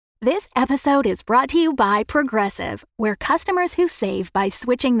This episode is brought to you by Progressive, where customers who save by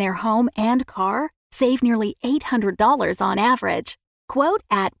switching their home and car save nearly $800 on average. Quote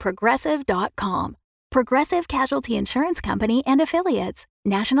at Progressive.com. Progressive Casualty Insurance Company and Affiliates.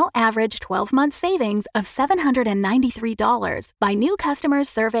 National average 12-month savings of $793 by new customers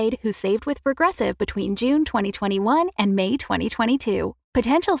surveyed who saved with Progressive between June 2021 and May 2022.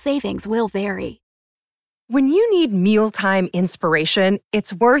 Potential savings will vary. When you need mealtime inspiration,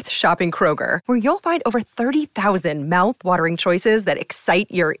 it's worth shopping Kroger, where you'll find over 30,000 mouth-watering choices that excite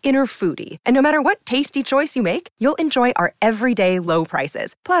your inner foodie. And no matter what tasty choice you make, you'll enjoy our everyday low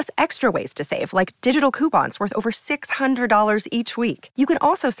prices, plus extra ways to save, like digital coupons worth over $600 each week. You can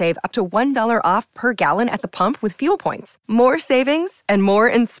also save up to $1 off per gallon at the pump with fuel points. More savings and more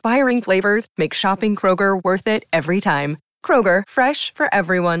inspiring flavors make shopping Kroger worth it every time. Kroger, fresh for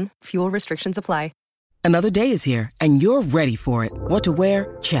everyone. Fuel restrictions apply. Another day is here, and you're ready for it. What to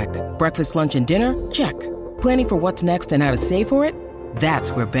wear? Check. Breakfast, lunch, and dinner? Check. Planning for what's next and how to save for it?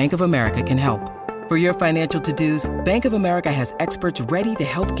 That's where Bank of America can help. For your financial to-dos, Bank of America has experts ready to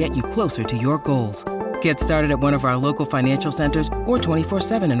help get you closer to your goals. Get started at one of our local financial centers or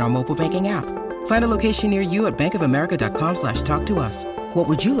 24/7 in our mobile banking app. Find a location near you at bankofamerica.com/talktous. What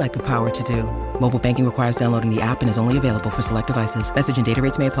would you like the power to do? Mobile banking requires downloading the app and is only available for select devices. Message and data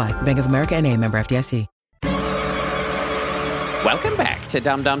rates may apply. Bank of America N.A., member FDIC. Welcome back to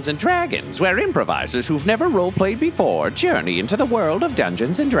Dum-Dums and Dragons, where improvisers who've never role-played before journey into the world of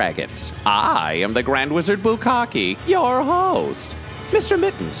Dungeons and Dragons. I am the Grand Wizard Bukaki, your host. Mr.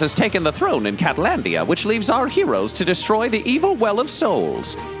 Mittens has taken the throne in Catlandia, which leaves our heroes to destroy the evil Well of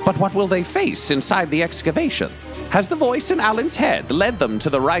Souls. But what will they face inside the excavation? Has the voice in Alan's head led them to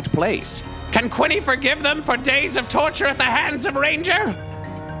the right place? Can Quinny forgive them for days of torture at the hands of Ranger?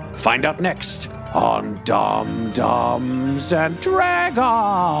 Find out next on Dum-Dums and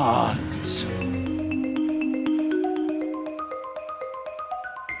Dragons.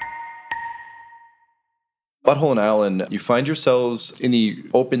 Butthole and Alan, you find yourselves in the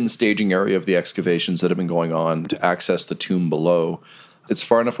open staging area of the excavations that have been going on to access the tomb below. It's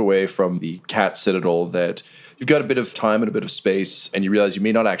far enough away from the cat citadel that you've got a bit of time and a bit of space, and you realize you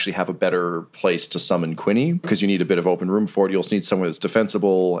may not actually have a better place to summon Quinny because you need a bit of open room for it. You also need somewhere that's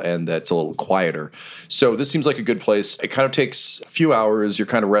defensible and that's a little quieter. So this seems like a good place. It kind of takes a few hours. You're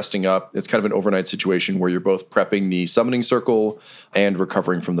kind of resting up. It's kind of an overnight situation where you're both prepping the summoning circle and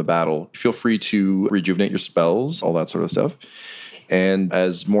recovering from the battle. Feel free to rejuvenate your spells, all that sort of stuff. And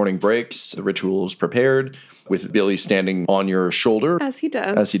as morning breaks, the ritual is prepared with Billy standing on your shoulder. As he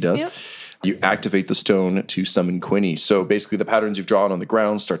does. Yep. You activate the stone to summon Quinny. So basically the patterns you've drawn on the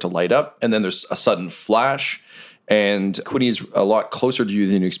ground start to light up, and then there's a sudden flash, and Quinny is a lot closer to you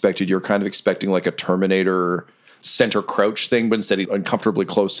than you expected. You're kind of expecting like a Terminator center crouch thing, but instead he's uncomfortably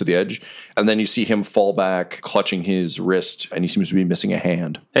close to the edge. And then you see him fall back, clutching his wrist, and he seems to be missing a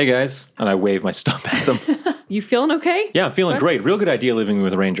hand. Hey guys, and I wave my stump at them. You feeling okay? Yeah, I'm feeling great. Real good idea living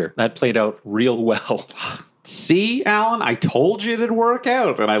with a ranger. That played out real well. See, Alan, I told you it'd work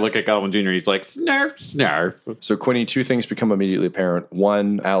out. And I look at Goblin Jr., he's like, snarf, snarf. So, Quinny, two things become immediately apparent.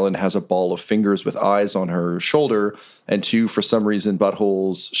 One, Alan has a ball of fingers with eyes on her shoulder. And two, for some reason,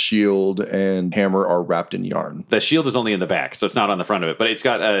 Butthole's shield and hammer are wrapped in yarn. The shield is only in the back, so it's not on the front of it. But it's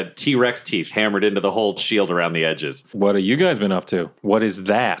got T-Rex teeth hammered into the whole shield around the edges. What have you guys been up to? What is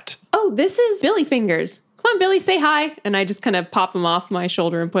that? Oh, this is Billy Fingers. Come on, Billy, say hi. And I just kind of pop him off my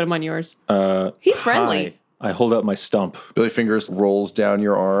shoulder and put him on yours. He's friendly. Hi. I hold out my stump. Billy Fingers rolls down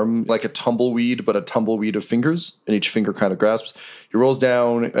your arm like a tumbleweed, but a tumbleweed of fingers, and each finger kind of grasps. He rolls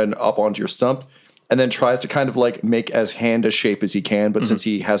down and up onto your stump, and then tries to kind of like make as hand a shape as he can, but since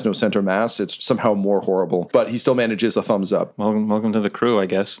he has no center mass, it's somehow more horrible. But he still manages a thumbs up. Welcome to the crew, I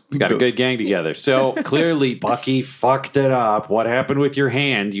guess. We got a good gang together. So clearly Bucky fucked it up. What happened with your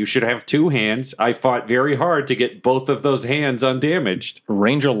hand? You should have two hands. I fought very hard to get both of those hands undamaged.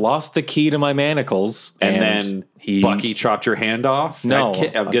 Ranger lost the key to my manacles, and then Bucky chopped your hand off? No.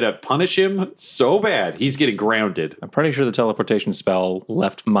 I'm going to punish him so bad. He's getting grounded. I'm pretty sure the teleportation spell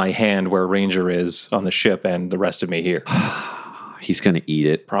left my hand where Ranger is on the ship and the rest of me here. He's going to eat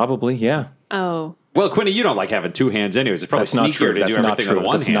it. Probably, yeah. Oh. Well, Quinny, you don't like having two hands anyways. It's probably sneakier to do everything with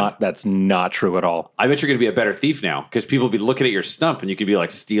one hand. That's not true at all. I bet you're going to be a better thief now because people will be looking at your stump and you could be like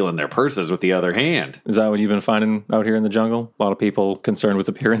stealing their purses with the other hand. Is that what you've been finding out here in the jungle? A lot of people concerned with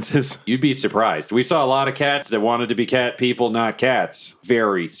appearances? You'd be surprised. We saw a lot of cats that wanted to be cat people, not cats.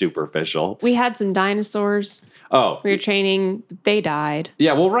 very superficial. We had some dinosaurs. Oh. We were training. They died.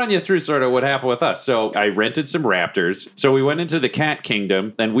 Yeah, we'll run you through sort of what happened with us. So I rented some raptors. So we went into the cat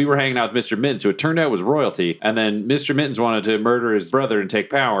kingdom, and we were hanging out with Mr. Mittens, who it turned out was royalty. And then Mr. Mittens wanted to murder his brother and take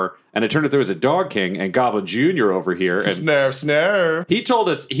power. And it turned out there was a dog king and Goblin Jr. over here. And Snarf. he told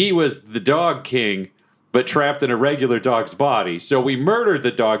us he was the dog king, but trapped in a regular dog's body. So we murdered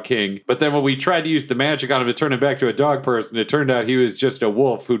the dog king, but then when we tried to use the magic on him to turn him back to a dog person, it turned out he was just a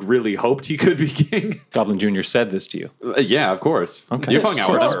wolf who'd really hoped he could be king. Goblin Jr. said this to you. Yeah, of course. Okay. You've hung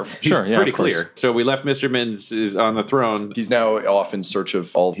out with him. He's Sure, yeah, pretty of course. clear. So we left Mr. Mittens is on the throne. He's now off in search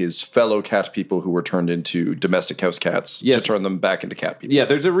of all his fellow cat people who were turned into domestic house cats to turn them back into cat people. Yeah,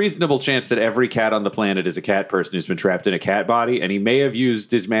 there's a reasonable chance that every cat on the planet is a cat person who's been trapped in a cat body, and he may have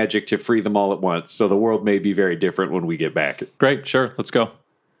used his magic to free them all at once, so the world may be very different when we get back. Great, sure, let's go.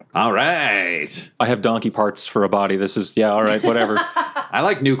 All right. I have donkey parts for a body. This is, yeah, all right, whatever. I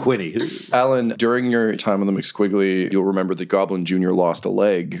like New Quinny. Alan, during your time on the McSquiggly, you'll remember that Goblin Jr. lost a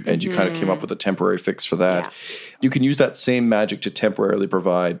leg, and you kind of came up with a temporary fix for that. Yeah. You can use that same magic to temporarily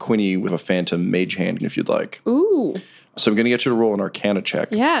provide Quinny with a phantom mage hand if you'd like. Ooh. So I'm going to get you to roll an Arcana check.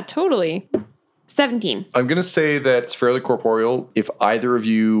 Yeah, totally. 17. I'm going to say that it's fairly corporeal. If either of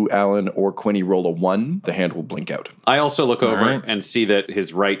you, Alan or Quinny, roll a 1, the hand will blink out. I also look over and see that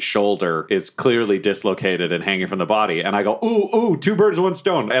his right shoulder is clearly dislocated and hanging from the body. And I go, ooh, 2 birds, 1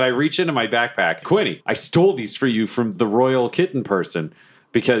 stone. And I reach into my backpack. Quinny, I stole these for you from the royal kitten person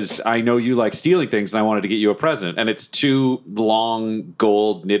because I know you like stealing things and I wanted to get you a present. And it's 2 long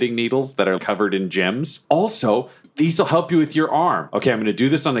gold knitting needles that are covered in gems. Also, these will help you with your arm. Okay, I'm going to do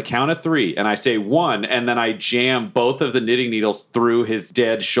this on the count of 3. And I say 1, and then I jam both of the knitting needles through his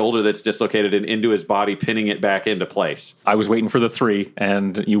dead shoulder that's dislocated and into his body, pinning it back into place. I was waiting for the 3,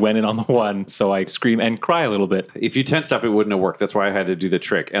 and you went in on the 1, so I scream and cry a little bit. If you tensed up, it wouldn't have worked. That's why I had to do the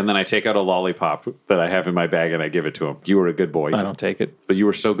trick. And then I take out a lollipop that I have in my bag, and I give it to him. You were a good boy. I don't take it. But you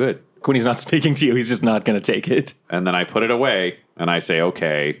were so good. Quinny's not speaking to you. He's just not going to take it. And then I put it away, and I say,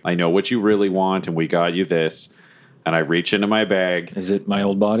 okay, I know what you really want, and we got you this. And I reach into my bag. Is it my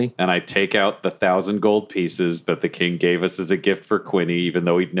old body? And I take out the 1,000 gold pieces that the king gave us as a gift for Quinny, even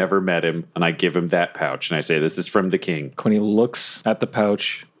though he'd never met him. And I give him that pouch. And I say, this is from the king. Quinny looks at the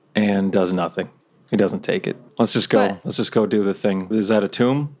pouch and does nothing. He doesn't take it. Let's just go. Let's just go do the thing. Is that a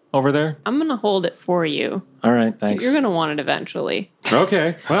tomb over there? I'm going to hold it for you. All right, thanks. So you're going to want it eventually.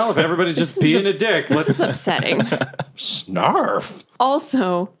 Okay. Well, if everybody's just being a dick, This is upsetting. Snarf.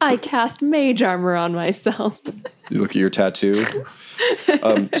 Also, I cast mage armor on myself. You look at your tattoo.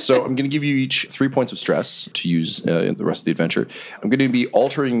 So I'm going to give you each 3 points of stress to use in the rest of the adventure. I'm going to be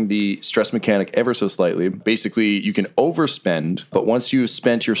altering the stress mechanic ever so slightly. Basically, you can overspend, but once you've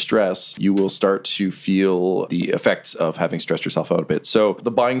spent your stress, you will start to feel the effects of having stressed yourself out a bit. So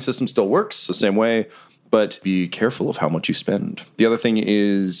the buying system still works the same way, but be careful of how much you spend. The other thing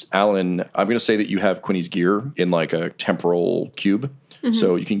is, Alan, I'm going to say that you have Quinny's gear in like a temporal cube,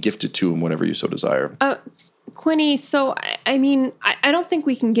 so you can gift it to him whenever you so desire. Quinny, so, I mean, I don't think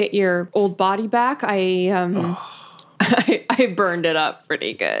we can get your old body back. I burned it up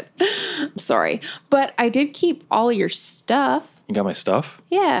pretty good. I'm sorry. But I did keep all your stuff. You got my stuff?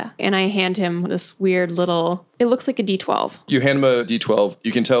 Yeah. And I hand him this weird little, it looks like a D12. You hand him a D12.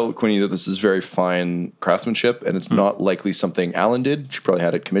 You can tell, Quinny, that this is very fine craftsmanship, and it's not likely something Alan did. She probably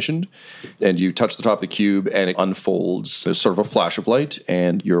had it commissioned. And you touch the top of the cube, and it unfolds. There's sort of a flash of light,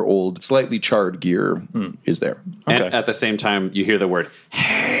 and your old, slightly charred gear is there. Okay. And at the same time, you hear the word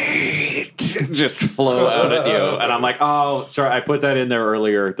hate just flow out at you. And I'm like, oh, sorry, I put that in there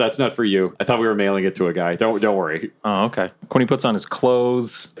earlier. That's not for you. I thought we were mailing it to a guy. Don't worry. Oh, okay. Quinny puts on his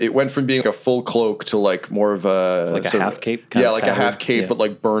clothes. It went from being a full cloak to like more of a... It's like a half cape? Yeah, like a half cape, but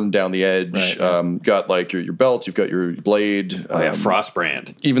like burned down the edge. Right, got like your belt, you've got your blade.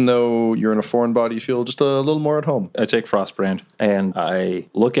 Frostbrand. Even though you're in a foreign body, you feel just a little more at home. I take Frostbrand and I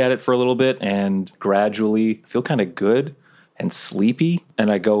look at it for a little bit and gradually feel kind of good and sleepy.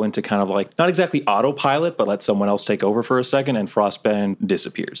 And I go into kind of like, not exactly autopilot, but let someone else take over for a second, and Frostbrand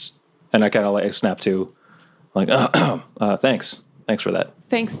disappears. And I kind of like snap to, like, thanks. Thanks for that.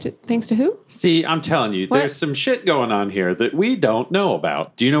 Thanks to who? See, I'm telling you, there's some shit going on here that we don't know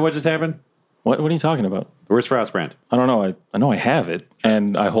about. Do you know what just happened? What are you talking about? Where's Frostbrand? I don't know. I know I have it.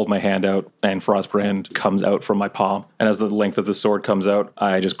 And I hold my hand out, and Frostbrand comes out from my palm. And as the length of the sword comes out,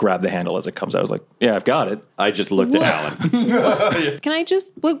 I just grab the handle as it comes out. I was like, yeah, I've got it. I just looked at Alan. Can I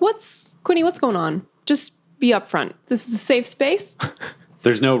just, Quinny, what's going on? Just be upfront. This is a safe space.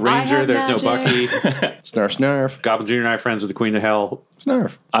 There's no Ranger. have There's no magic. Bucky. Snarf, snarf. Goblin Jr. and I are friends with the Queen of Hell.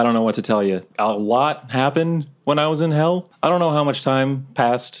 Snarf. I don't know what to tell you. A lot happened when I was in hell. I don't know how much time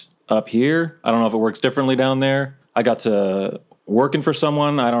passed up here. I don't know if it works differently down there. I got to working for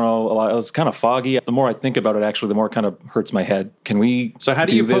someone. I don't know. A lot. It was kind of foggy. The more I think about it, actually, the more it kind of hurts my head. Can we? So how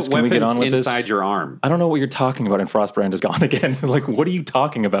do you this? put Can we get weapons on with inside this? your arm? I don't know what you're talking about. And Frostbrand is gone again. Like, what are you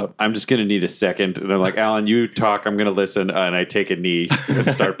talking about? I'm just going to need a second. And I'm like, Alan, you talk. I'm going to listen. And I take a knee and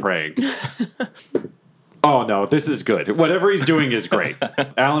start praying. Oh, no, this is good. Whatever he's doing is great.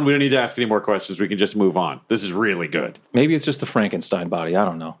 Alan, we don't need to ask any more questions. We can just move on. This is really good. Maybe it's just the Frankenstein body. I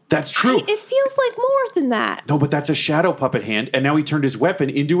don't know. That's true. It feels like more than that. No, but that's a shadow puppet hand. And now he turned his weapon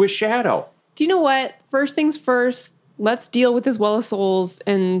into a shadow. Do you know what? First things first, let's deal with this Well of Souls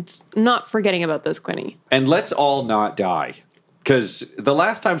and not forgetting about this, Quinny. And let's all not die. Because the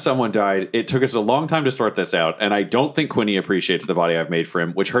last time someone died, it took us a long time to sort this out. And I don't think Quinny appreciates the body I've made for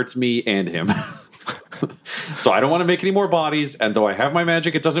him, which hurts me and him. So I don't want to make any more bodies. And though I have my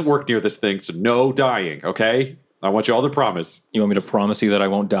magic, it doesn't work near this thing. So no dying, okay? I want you all to promise. You want me to promise you that I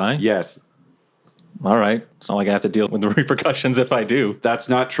won't die? Yes. All right. It's not like I have to deal with the repercussions if I do. That's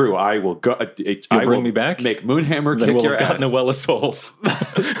not true. I will go. You'll bring me back? Make Moonhammer Then kick we'll your have gotten ass. a Well of Souls.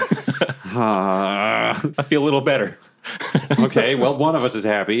 I feel a little better. Okay, well, one of us is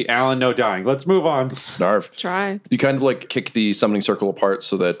happy. Alan, no dying. Let's move on. Snarf. Try. You kind of like kick the summoning circle apart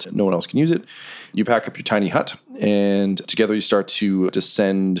so that no one else can use it. You pack up your tiny hut, and together you start to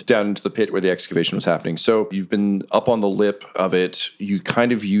descend down into the pit where the excavation was happening. So you've been up on the lip of it. You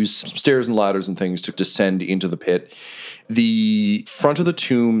kind of use some stairs and ladders and things to descend into the pit. The front of the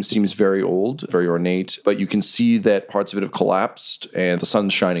tomb seems very old, very ornate, but you can see that parts of it have collapsed and the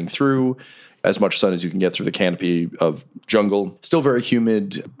sun's shining through. As much sun as you can get through the canopy of jungle. Still very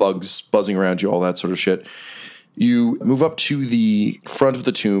humid, bugs buzzing around you, all that sort of shit. You move up to the front of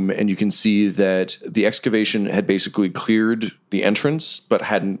the tomb and you can see that the excavation had basically cleared the entrance but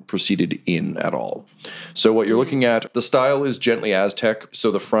hadn't proceeded in at all. So what you're looking at, the style is gently Aztec,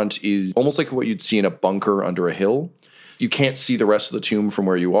 so the front is almost like what you'd see in a bunker under a hill. You can't see the rest of the tomb from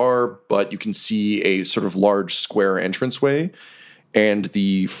where you are, but you can see a sort of large square entranceway. And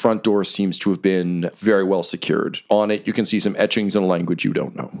the front door seems to have been very well secured. On it, you can see some etchings in a language you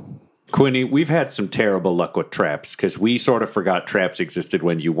don't know. Quinny, we've had some terrible luck with traps because we sort of forgot traps existed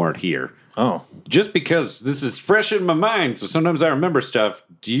when you weren't here. Oh. Just because this is fresh in my mind, so sometimes I remember stuff.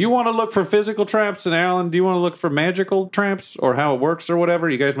 Do you want to look for physical traps? And Alan, do you want to look for magical traps or how it works or whatever?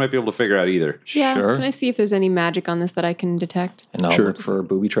 You guys might be able to figure out either. Yeah. Sure. Can I see if there's any magic on this that I can detect? And I'll Sure. look for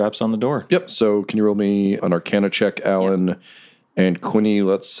booby traps on the door. Yep, so can you roll me an Arcana check, Alan? Yep. And Quinny,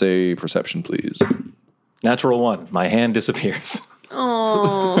 let's say perception, please. Natural 1. My hand disappears.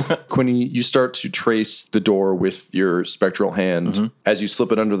 Oh. Quinny, you start to trace the door with your spectral hand. Mm-hmm. As you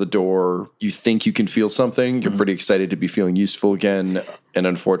slip it under the door, you think you can feel something. You're pretty excited to be feeling useful again. And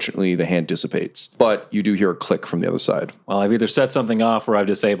unfortunately, the hand dissipates. But you do hear a click from the other side. Well, I've either set something off or I've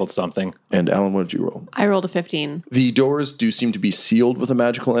disabled something. And Alan, what did you roll? I rolled a 15. The doors do seem to be sealed with a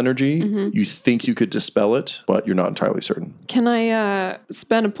magical energy. Mm-hmm. You think you could dispel it, but you're not entirely certain. Can I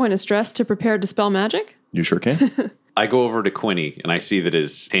spend a point of stress to prepare to dispel magic? You sure can. I go over to Quinny and I see that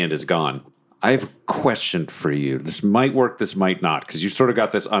his hand is gone. I have a question for you. This might work, this might not, because you sort of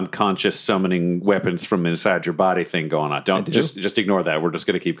got this unconscious summoning weapons from inside your body thing going on. Don't just ignore that. We're just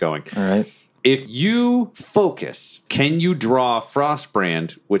going to keep going. All right. If you focus, can you draw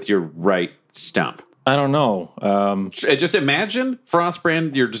Frostbrand with your right stump? I don't know. Just imagine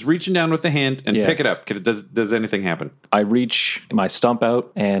Frostbrand. You're just reaching down with the hand and pick it up. Does anything happen? I reach my stump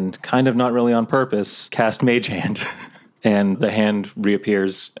out and, kind of not really on purpose, cast Mage Hand. And the hand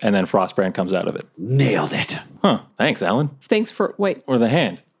reappears, and then Frostbrand comes out of it. Nailed it. Huh. Thanks, Alan. Thanks for... Wait. Or the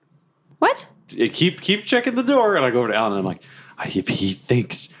hand. What? Keep checking the door. And I go over to Alan, and I'm like, if he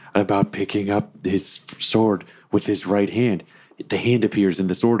thinks about picking up his sword with his right hand, the hand appears and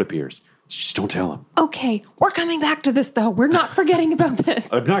the sword appears. Just don't tell him. Okay, we're coming back to this, though. We're not forgetting about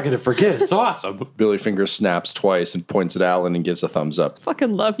this. I'm not going to forget. It's awesome. Billy Fingers snaps twice and points at Alan and gives a thumbs up.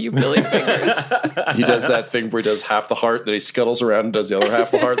 Fucking love you, Billy Fingers. He does that thing where he does half the heart, then he scuttles around and does the other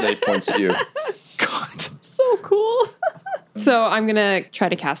half the heart, then he points at you. God. So cool. So I'm going to try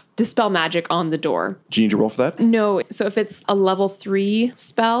to cast Dispel Magic on the door. Do you need to roll for that? No. So if it's a level 3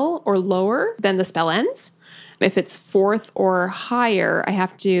 spell or lower, then the spell ends. If it's 4th or higher, I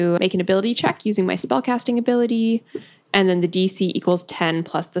have to make an ability check using my spellcasting ability, and then the DC equals 10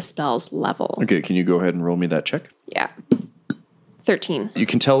 plus the spell's level. Okay, can you go ahead and roll me that check? Yeah. 13. You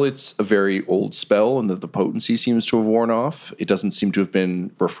can tell it's a very old spell and that the potency seems to have worn off. It doesn't seem to have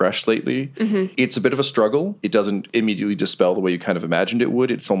been refreshed lately. It's a bit of a struggle. It doesn't immediately dispel the way you kind of imagined it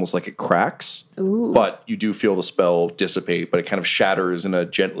would. It's almost like it cracks. But you do feel the spell dissipate, but it kind of shatters in a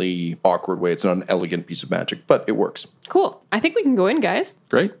gently awkward way. It's not an elegant piece of magic, but it works. Cool. I think we can go in, guys.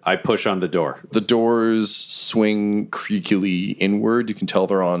 Great. I push on the door. The doors swing creakily inward. You can tell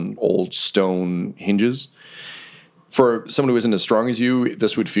they're on old stone hinges. For someone who isn't as strong as you,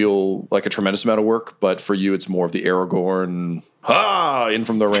 this would feel like a tremendous amount of work, but for you, it's more of the Aragorn, in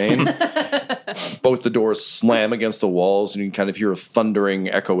from the rain. Both the doors slam against the walls, and you can kind of hear a thundering,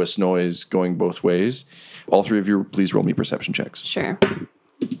 echoous noise going both ways. All three of you, please roll me perception checks. Sure.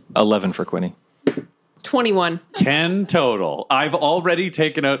 11 for Quinny. 21. 10 total. I've already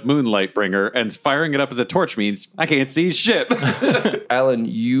taken out Moonlight Bringer, and firing it up as a torch means I can't see shit. Alan,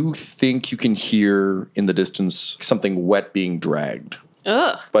 you think you can hear in the distance something wet being dragged.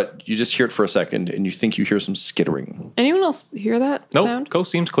 Ugh. But you just hear it for a second, and you think you hear some skittering. Anyone else hear that Nope. sound?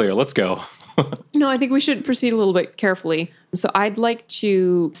 Coast seems clear. Let's go. No, I think we should proceed a little bit carefully. So I'd like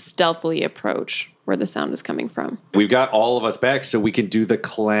to stealthily approach where the sound is coming from. We've got all of us back, so we can do the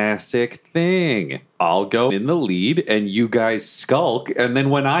classic thing. I'll go in the lead, and you guys skulk, and then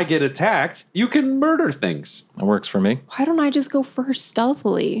when I get attacked, you can murder things. That works for me. Why don't I just go first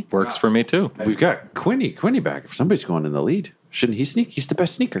stealthily? Works for me too. We've got Quinny back. If somebody's going in the lead, shouldn't he sneak? He's the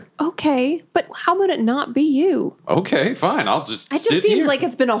best sneaker. Okay, but how about it not be you? Okay, fine. I'll just It sit just seems here. like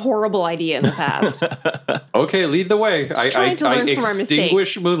it's been a horrible idea in the past. Okay, lead the way. trying to learn from our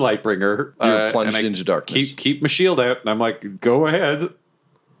extinguish Moonlight Bringer. You're plunged and I into darkness. Keep my shield out, and I'm like, go ahead.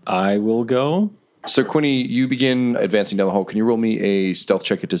 I will go. So, Quinny, you begin advancing down the hall. Can you roll me a stealth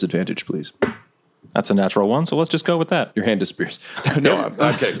check at disadvantage, please? That's a natural one, so let's just go with that. Your hand disappears. No,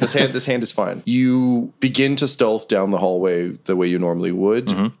 I'm kidding. This hand is fine. You begin to stealth down the hallway the way you normally would,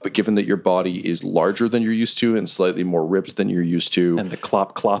 but given that your body is larger than you're used to and slightly more ripped than you're used to, And the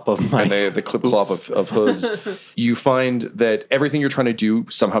clop of my... and the clip-clop of hooves, you find that everything you're trying to do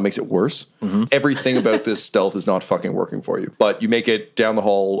somehow makes it worse. Everything about this stealth is not fucking working for you. But you make it down the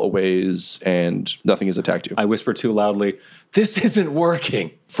hall a ways, and nothing has attacked you. I whisper too loudly, this isn't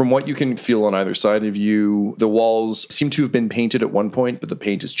working. From what you can feel on either side of you, the walls seem to have been painted at one point, but the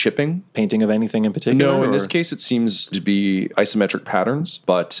paint is chipping. Painting of anything in particular? No, in or- this case, it seems to be isometric patterns,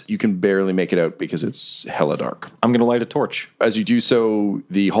 but you can barely make it out because it's hella dark. I'm going to light a torch. As you do so,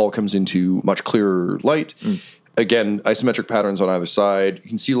 the hall comes into much clearer light. Again, isometric patterns on either side. You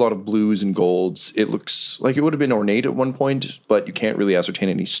can see a lot of blues and golds. It looks like it would have been ornate at one point, but you can't really ascertain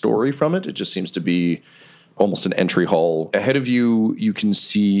any story from it. It just seems to be almost an entry hall. Ahead of you, you can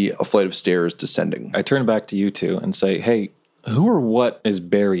see a flight of stairs descending. I turn back to you two and say, hey, who or what is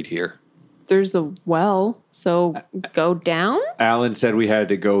buried here? There's a well, so go down? Alan said we had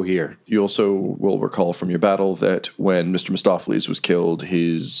to go here. You also will recall from your battle that when Mr. Mistopheles was killed,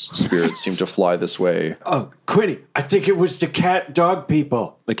 his spirit seemed to fly this way. Oh, Quinny, I think it was the cat dog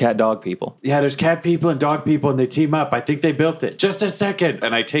people. The cat dog people. Yeah, there's cat people and dog people, and they team up. I think they built it. Just a second.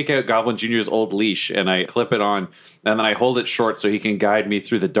 And I take out Goblin Jr.'s old leash, and I clip it on, and then I hold it short so he can guide me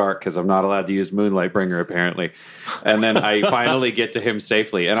through the dark, because I'm not allowed to use Moonlight Bringer, apparently. And then I finally get to him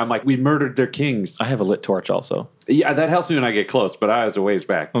safely, and I'm like, we murdered their kings. I have a lit torch also. Yeah, that helps me when I get close, but I was a ways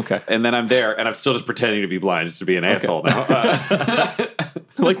back. Okay. And then I'm there, and I'm still just pretending to be blind just to be an asshole now.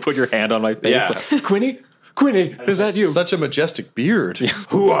 Like put your hand on my face. Yeah. Like, Quinny, is that you? Such a majestic beard.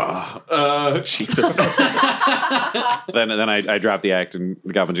 Hooah. Jesus. Then I drop the act, and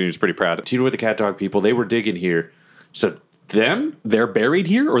Goblin Jr. is pretty proud. Tito with the cat dog people, they were digging here. So them, They're buried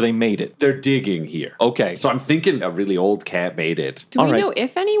here or they made it? they're digging here. Okay. So I'm thinking a really old cat made it. Do All we right. know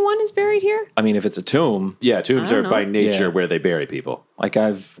if anyone is buried here? I mean, if it's a tomb, Yeah, tombs I are don't by know. nature Yeah. where they bury people. like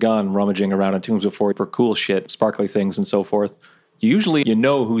I've gone rummaging around in tombs before for cool shit, sparkly things and so forth. Usually you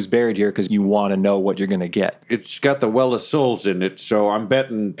know who's buried here because you want to know what you're going to get. It's got the Well of Souls in it, so I'm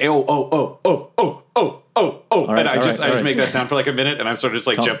betting. Oh. right, And I all just right. make that sound for like a minute, and I'm sort of just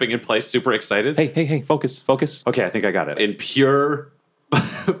like jumping in place, super excited. Hey, focus. Okay, I think I got it. In pure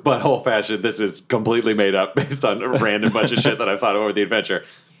butthole fashion, this is completely made up based on a random bunch of shit that I thought over the adventure.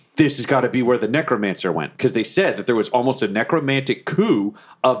 This has got to be where the necromancer went, because they said that there was almost a necromantic coup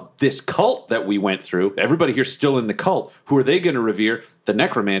of this cult that we went through. Everybody here's still in the cult. Who are they going to revere? The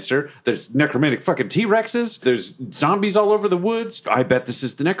necromancer. There's necromantic fucking T-Rexes. There's zombies all over the woods. I bet this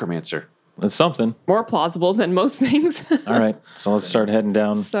is the necromancer. That's something. More plausible than most things. All right. So let's start heading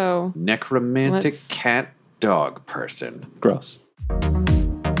down. So, Necromantic Let's- cat dog person. Gross.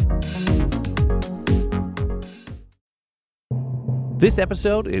 This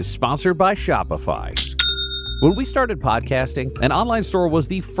episode is sponsored by Shopify. When we started podcasting, an online store was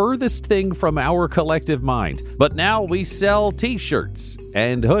the furthest thing from our collective mind. But now we sell t-shirts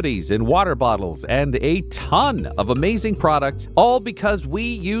and hoodies and water bottles and a ton of amazing products, all because we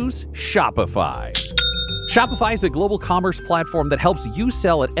use Shopify. Shopify is a global commerce platform that helps you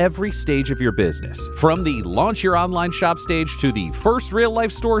sell at every stage of your business. From the launch your online shop stage to the first real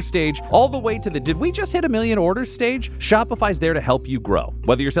life store stage, all the way to the did we just hit 1 million orders stage? Shopify's there to help you grow.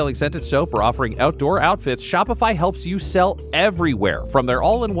 Whether you're selling scented soap or offering outdoor outfits, Shopify helps you sell everywhere. From their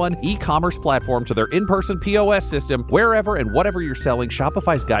all-in-one e-commerce platform to their in-person POS system, wherever and whatever you're selling,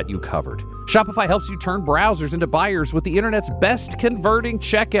 Shopify's got you covered. Shopify helps you turn browsers into buyers with the internet's best converting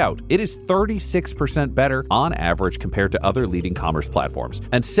checkout. It is 36% better on average compared to other leading commerce platforms.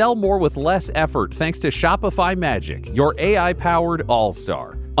 And sell more with less effort thanks to Shopify Magic, your AI-powered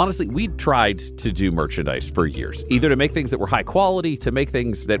all-star. Honestly, we tried to do merchandise for years, either to make things that were high quality, to make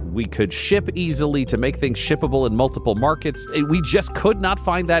things that we could ship easily, to make things shippable in multiple markets. We just could not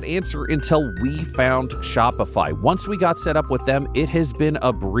find that answer until we found Shopify. Once we got set up with them, it has been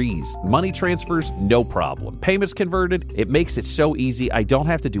a breeze. Money transfers, no problem. Payments converted, it makes it so easy. I don't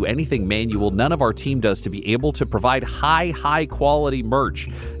have to do anything manual. None of our team does to be able to provide high quality merch.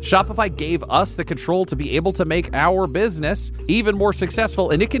 Shopify gave us the control to be able to make our business even more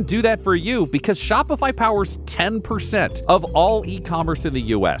successful, and it can do that for you because Shopify powers 10% of all e-commerce in the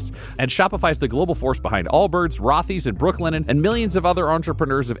U.S. And Shopify is the global force behind Allbirds, Rothy's, and Brooklinen, and millions of other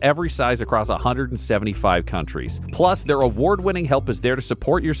entrepreneurs of every size across 175 countries. Plus, their award-winning help is there to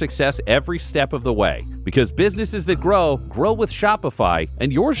support your success every step of the way. Because businesses that grow with Shopify,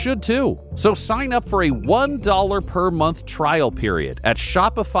 and yours should too. So sign up for a $1 per month trial period at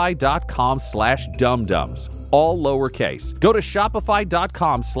shopify.com/dumdums. All lowercase. Go to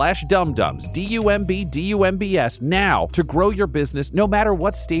shopify.com/dumdums, DUMBDUMBS now to grow your business no matter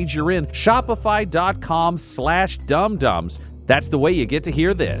what stage you're in. Shopify.com/dumdums. That's the way you get to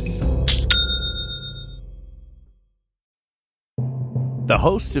hear this. The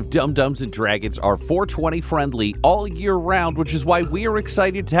hosts of Dumb Dumbs and Dragons are 420 friendly all year round, which is why we are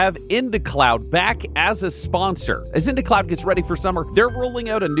excited to have IndaCloud back as a sponsor. As IndaCloud gets ready for summer, they're rolling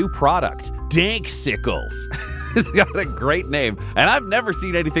out a new product, Danksicles. It's got a great name, and I've never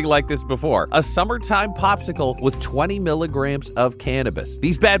seen anything like this before. A summertime popsicle with 20 milligrams of cannabis.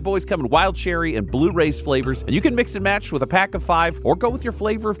 These bad boys come in wild cherry and blue race flavors, and you can mix and match with a pack of 5 or go with your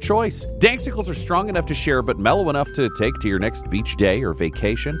flavor of choice. Danksicles are strong enough to share, but mellow enough to take to your next beach day or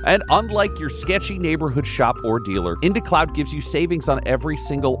vacation. And unlike your sketchy neighborhood shop or dealer, IndaCloud gives you savings on every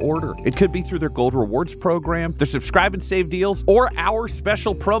single order. It could be through their Gold Rewards program, their subscribe and save deals, or our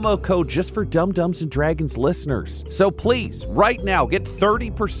special promo code just for Dumb Dumbs and Dragons listeners. So please, right now, get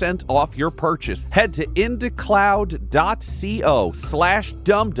 30% off your purchase. Head to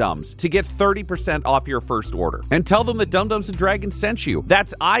indacloud.co/dumdums to get 30% off your first order. And tell them that Dumb Dumbs and Dragons sent you.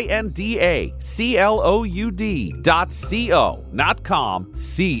 That's INDACLOUD.co, not com,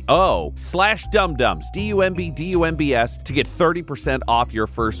 CO/dumdums, DUMBDUMBS to get 30% off your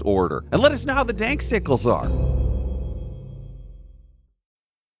first order. And let us know how the Danksicles are.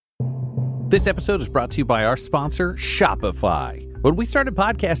 This episode is brought to you by our sponsor, Shopify. When we started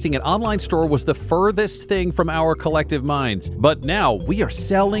podcasting, an online store was the furthest thing from our collective minds. But now we are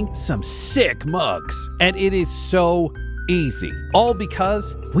selling some sick mugs. And it is so easy. All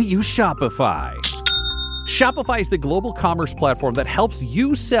because we use Shopify. Shopify is the global commerce platform that helps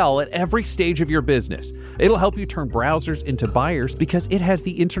you sell at every stage of your business. It'll help you turn browsers into buyers because it has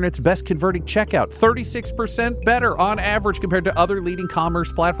the internet's best converting checkout, 36% better on average compared to other leading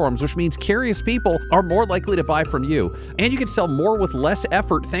commerce platforms, which means curious people are more likely to buy from you. And you can sell more with less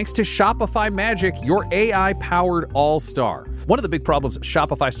effort thanks to Shopify Magic, your AI-powered all-star. One of the big problems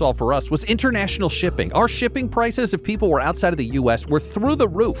Shopify solved for us was international shipping. Our shipping prices, if people were outside of the US, were through the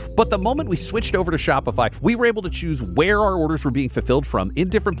roof. But the moment we switched over to Shopify, we were able to choose where our orders were being fulfilled from in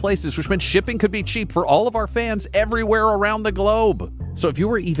different places, which meant shipping could be cheap for all of our fans everywhere around the globe. So if you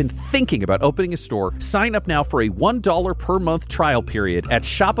were even thinking about opening a store, sign up now for a $1 per month trial period at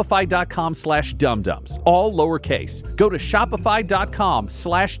shopify.com/dumdums, all lowercase. Go to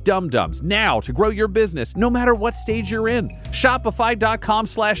shopify.com/dumdums now to grow your business no matter what stage you're in.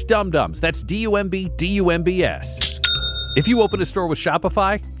 Shopify.com/dumdums. That's DUMBDUMBS. If you open a store with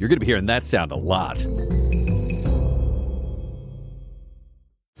Shopify, you're going to be hearing that sound a lot.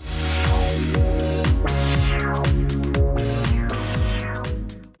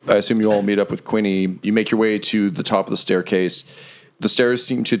 I assume you all meet up with Quinny. You make your way to the top of the staircase. The stairs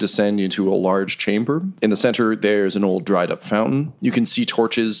seem to descend into a large chamber. In the center, there's an old dried-up fountain. You can see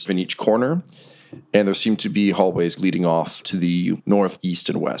torches in each corner. And there seem to be hallways leading off to the north, east,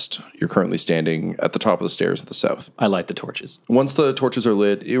 and west. You're currently standing at the top of the stairs at the south. I light the torches. Once the torches are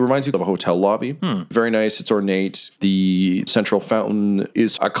lit, it reminds you of a hotel lobby. Very nice. It's ornate. The central fountain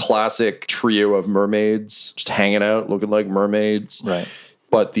is a classic trio of mermaids just hanging out, looking like mermaids. Right.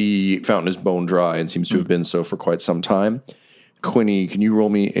 But the fountain is bone dry and seems to have been so for quite some time. Quinny, can you roll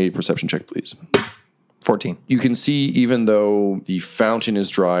me a perception check, please? 14. You can see, even though the fountain is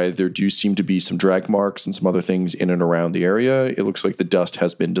dry, there do seem to be some drag marks and some other things in and around the area. It looks like the dust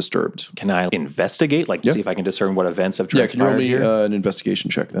has been disturbed. Can I investigate? Like, see if I can discern what events have Can you transpired roll me here? an investigation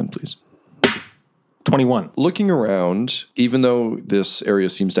check then, please? 21. Looking around, even though this area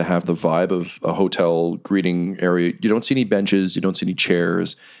seems to have the vibe of a hotel greeting area, you don't see any benches, you don't see any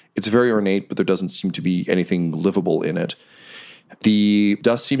chairs. It's very ornate, but there doesn't seem to be anything livable in it. The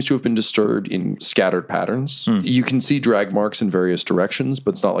dust seems to have been disturbed in scattered patterns. You can see drag marks in various directions,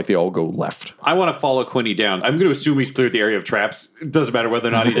 but it's not like they all go left. I want to follow Quinny down. I'm going to assume he's cleared the area of traps. It doesn't matter whether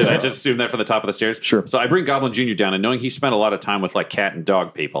or not he did. I just assume that from the top of the stairs. Sure. So I bring Goblin Jr. down, and knowing he spent a lot of time with like cat and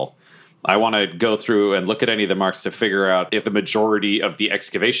dog people, I want to go through and look at any of the marks to figure out if the majority of the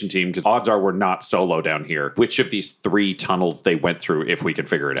excavation team, because odds are we're not solo down here, which of these 3 tunnels they went through if we can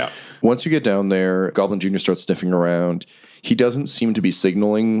figure it out. Once you get down there, Goblin Jr. starts sniffing around. He doesn't seem to be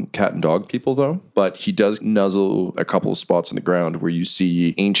signaling cat and dog people, though, but he does nuzzle a couple of spots on the ground where you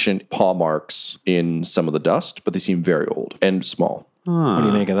see ancient paw marks in some of the dust, but they seem very old and small. What do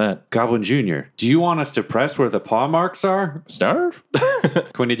you make of that? Goblin Jr., do you want us to press where the paw marks are? Snarf?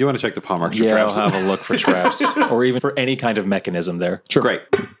 Quinny, do you want to check the paw marks for Yeah, traps? I'll have a look for traps. Or even for any kind of mechanism there. Sure. Great.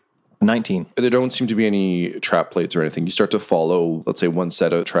 19. There don't seem to be any trap plates or anything. You start to follow, let's say, one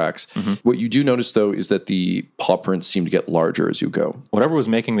set of tracks. What you do notice, though, is that the paw prints seem to get larger as you go. Whatever was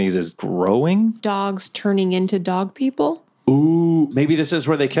making these is growing. Dogs turning into dog people. Ooh, maybe this is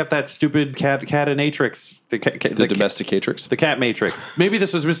where they kept that stupid catanatrix. The Domesticatrix? The cat matrix. Maybe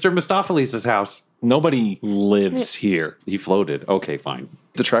this was Mr. Mistopheles' house. Nobody lives here. He floated. Okay, fine.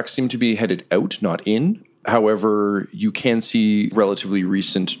 The tracks seem to be headed out, not in. However, you can see relatively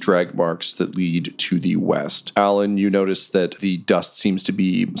recent drag marks that lead to the west. Alan, you notice that the dust seems to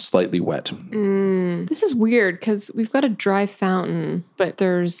be slightly wet. This is weird because we've got a dry fountain, but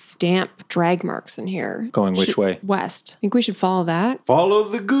there's damp drag marks in here. Going which way? West. I think we should follow that. Follow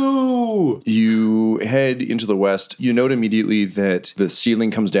the goo. You head into the west. You note immediately that the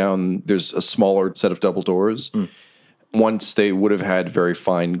ceiling comes down. There's a smaller set of double doors. Once they would have had very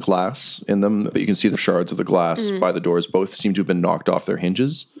fine glass in them, but you can see the shards of the glass by the doors. Both seem to have been knocked off their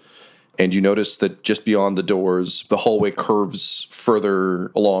hinges. And you notice that just beyond the doors, the hallway curves further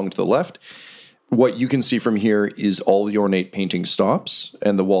along to the left. What you can see from here is all the ornate painting stops,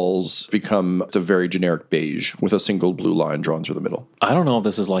 and the walls become a very generic beige with a single blue line drawn through the middle. I don't know if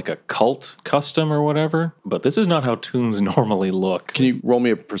this is like a cult custom or whatever, but this is not how tombs normally look. Can you roll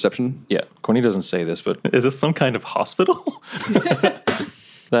me a perception? Yeah, Quinny doesn't say this, but is this some kind of hospital?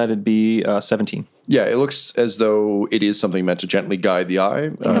 That'd be 17. Yeah, it looks as though it is something meant to gently guide the eye.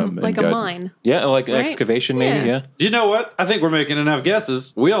 Like a mine. Yeah, like Right? excavation maybe, Yeah. yeah. You know what? I think we're making enough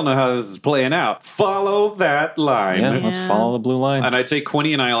guesses. We all know how this is playing out. Follow that line. Yeah, let's follow the blue line. And I'd say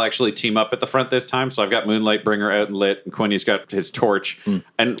Quinny and I will actually team up at the front this time. So I've got Moonlight Bringer out and lit, and Quinny's got his torch.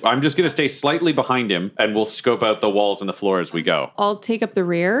 And I'm just going to stay slightly behind him, and we'll scope out the walls and the floor as we go. I'll take up the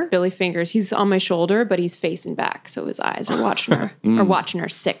rear. Billy Fingers. He's on my shoulder, but he's facing back, so his eyes are watching her. Are watching her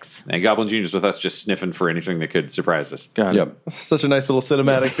 6. And Goblin Jr.'s with us just sniffing for anything that could surprise us. Got it. Yep. Such a nice little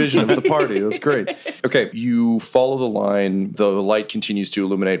cinematic vision of the party. That's great. Okay, you follow the line. The light continues to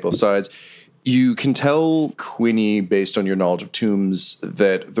illuminate both sides. You can tell, Quinny, based on your knowledge of tombs,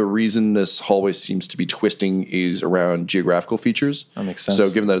 that the reason this hallway seems to be twisting is around geographical features. That makes sense.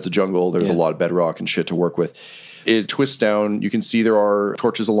 So given that it's a jungle, there's a lot of bedrock and shit to work with. It twists down. You can see there are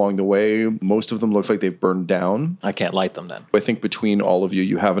torches along the way. Most of them look like they've burned down. I can't light them then. I think between all of you,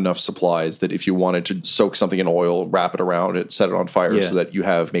 you have enough supplies that if you wanted to soak something in oil, wrap it around it, set it on fire so that you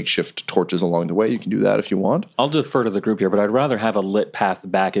have makeshift torches along the way, you can do that if you want. I'll defer to the group here, but I'd rather have a lit path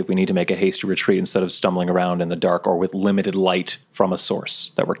back if we need to make a hasty retreat instead of stumbling around in the dark or with limited light from a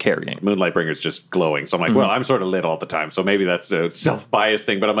source that we're carrying. Moonlight Bringer's just glowing. So I'm like, well, I'm sort of lit all the time. So maybe that's a self-biased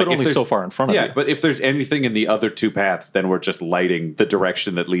thing. But I'm like, But only if there's- so far in front of you. Yeah, but if there's anything in the other took two paths, then we're just lighting the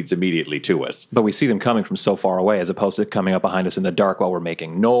direction that leads immediately to us. But we see them coming from so far away as opposed to coming up behind us in the dark while we're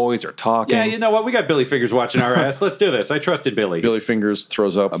making noise or talking. Yeah, you know what? We got Billy Fingers watching our ass. Let's do this. I trusted Billy. Billy Fingers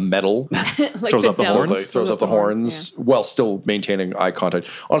throws up a medal, Throws up the horns? throws up the horns, while still maintaining eye contact.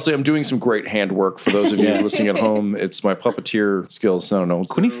 Honestly, I'm doing some great handwork for those of you listening at home. It's my puppeteer skills. I don't know.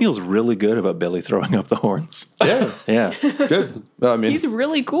 Quinny feels really good about Billy throwing up the horns. Yeah, Yeah. good. I mean, He's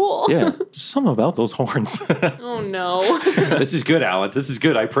really cool. Yeah. Something about those horns. Oh no. This is good, Alan. This is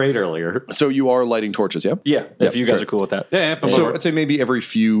good. I prayed earlier. so you are lighting torches, yeah? Yeah. If you guys great. are cool with that. Yeah, yeah. So I'd say maybe every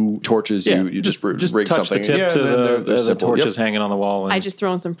few torches you just rig touch something. the tip Yeah, to and then they're the simple. torches Yep. hanging on the wall. And I just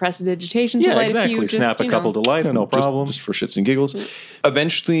throw in some prestidigitation to yeah, light exactly. a few. Snap a couple to life, no problem. Just for shits and giggles.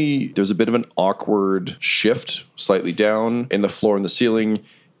 Eventually, there's a bit of an awkward shift slightly down in the floor and the ceiling,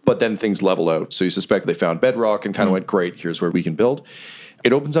 but then things level out. So you suspect they found bedrock and kind of went, great, here's where we can build.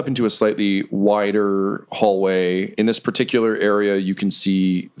 It opens up into a slightly wider hallway. In this particular area, you can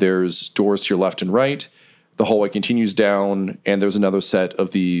see there's doors to your left and right. The hallway continues down, and there's another set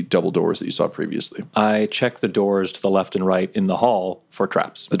of the double doors that you saw previously. I check the doors to the left and right in the hall for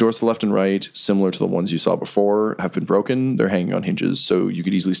traps. The doors to the left and right, similar to the ones you saw before, have been broken. They're hanging on hinges, so you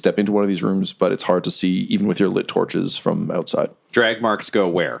could easily step into one of these rooms, but it's hard to see, even with your lit torches, from outside. Drag marks go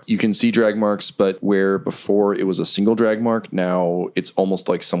where? You can see drag marks, but where before it was a single drag mark, now it's almost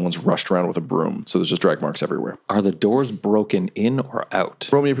like someone's rushed around with a broom. So there's just drag marks everywhere. Are the doors broken in or out?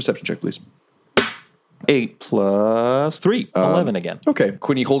 Roll me a perception check, please. 8 plus 3. 11 again. Okay.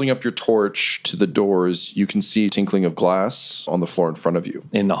 Quinny, holding up your torch to the doors, you can see tinkling of glass on the floor in front of you.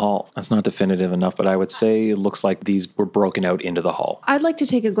 In the hall. That's not definitive enough, but I would say it looks like these were broken out into the hall. I'd like to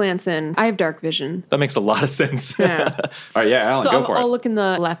take a glance in. I have dark vision. That makes a lot of sense. Yeah. All right, yeah, Alan, So go for I'll it. look in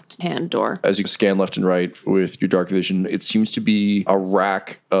the left-hand door. As you scan left and right with your dark vision, it seems to be a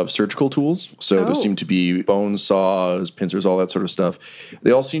rack of surgical tools. So there seem to be bone saws, pincers, all that sort of stuff.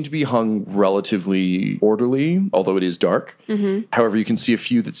 They all seem to be hung relatively orderly, although it is dark. However, you can see a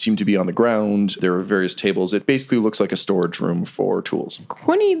few that seem to be on the ground. There are various tables. It basically looks like a storage room for tools.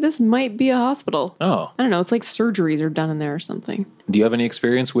 Quinny, this might be a hospital. Oh. I don't know. It's like surgeries are done in there or something. Do you have any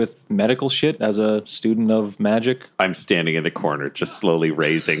experience with medical shit as a student of magic? I'm standing in the corner, just slowly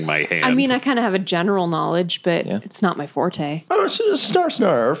raising my hand. I mean, I kind of have a general knowledge, but Yeah. it's not my forte. Oh,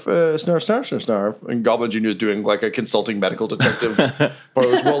 snarf, snarf. And Goblin Jr. is doing like a consulting medical detective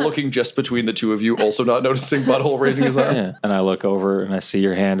pose while looking just between the two of you, also not noticing Butthole raising his arm. Yeah. And I look over and I see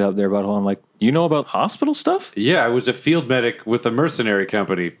your hand up there, butthole. I'm like, you know about hospital stuff? yeah, I was a field medic with a mercenary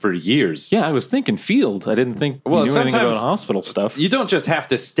company for years. Yeah, I was thinking field. I didn't think Well, you knew anything sometimes- about hospital stuff. You don't just have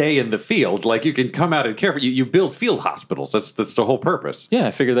to stay in the field. Like, you can come out and care for you. You build field hospitals. That's the whole purpose. Yeah,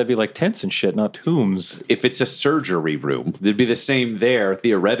 I figured that'd be like tents and shit, not tombs. If it's a surgery room, it'd be the same there,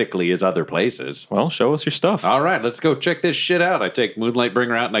 theoretically, as other places. Well, show us your stuff. All right, let's go check this shit out. I take Moonlight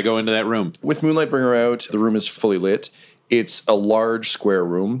Bringer out and I go into that room. With Moonlight Bringer out, the room is fully lit. It's a large square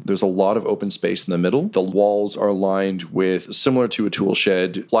room. There's a lot of open space in the middle. The walls are lined with, similar to a tool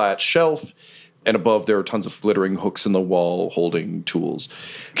shed, flat shelf. And above, there are tons of glittering hooks in the wall holding tools.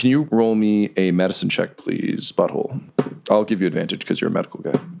 Can you roll me a medicine check, please, Butthole? I'll give you advantage because you're a medical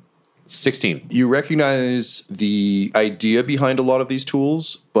guy. 16. You recognize the idea behind a lot of these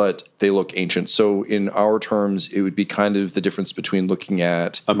tools, but they look ancient. So in our terms, it would be kind of the difference between looking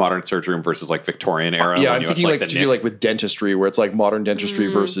at... A modern surgery room versus like Victorian era. Yeah, when I'm you thinking have, like the to be nick. like with dentistry, where it's like modern dentistry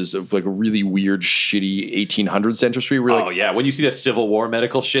versus like a really weird, shitty 1800s dentistry. Where Oh, like, yeah. When you see that Civil War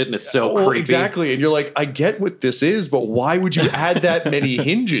medical shit and it's so well, creepy. exactly. And you're like, I get what this is, but why would you add that many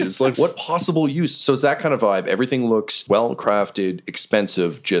hinges? Like, what possible use? So it's that kind of vibe. Everything looks well crafted,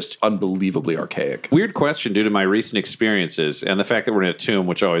 expensive, just unbelievably archaic. Weird question due to my recent experiences and the fact that we're in a tomb,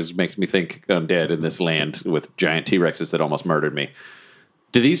 which always makes me think undead in this land with giant T-Rexes that almost murdered me.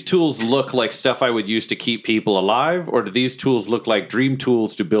 Do these tools look like stuff I would use to keep people alive, or do these tools look like dream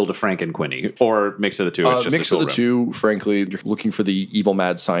tools to build a Frankenquinny, or mix of the two? It's just Mix a of tool the room? two, frankly, you're looking for the evil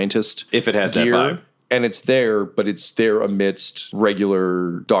mad scientist. If it has that gear, vibe. And it's there, but it's there amidst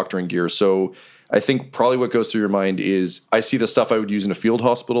regular doctoring gear. So I think probably what goes through your mind is I see the stuff I would use in a field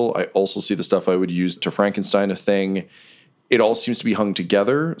hospital. I also see the stuff I would use to Frankenstein a thing. It all seems to be hung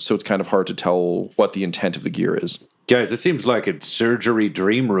together, so it's kind of hard to tell what the intent of the gear is. Guys, it seems like a surgery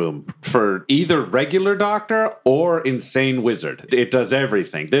dream room for either regular doctor or insane wizard. It does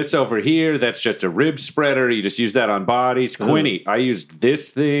everything. This over here, that's just a rib spreader. You just use that on bodies. Quinny, I used this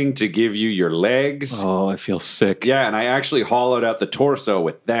thing to give you your legs. Oh, I feel sick. Yeah, and I actually hollowed out the torso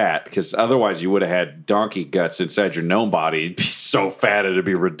with that because otherwise you would have had donkey guts inside your gnome body. It'd be so fat it'd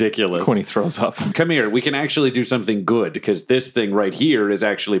be ridiculous. Quinny throws up. Come here. We can actually do something good because this thing right here is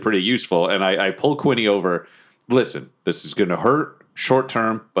actually pretty useful. And I pull Quinny over listen, this is going to hurt short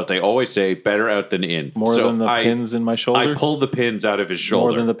term, but they always say better out than in. More than the pins in my shoulder? I pulled the pins out of his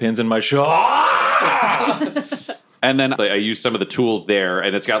shoulder. More than the pins in my shoulder. And then I use some of the tools there,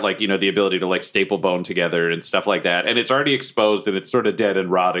 and it's got the ability to staple bone together and stuff like that. And it's already exposed and it's sort of dead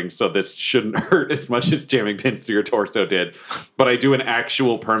and rotting, so this shouldn't hurt as much as jamming pins through your torso did. But I do an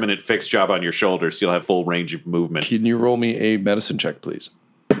actual permanent fixed job on your shoulder, so you'll have full range of movement. Can you roll me a medicine check, please?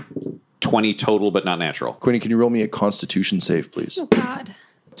 20 total, but not natural. Quinny, can you roll me a constitution save, please? Oh, God.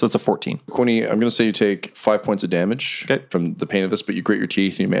 So it's a 14. Quinny, I'm going to say you take 5 points of damage from the pain of this, but you grit your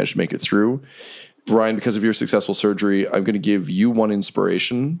teeth and you manage to make it through. Ryan, because of your successful surgery, I'm going to give you 1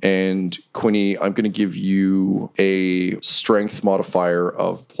 inspiration, and Quinny, I'm going to give you a strength modifier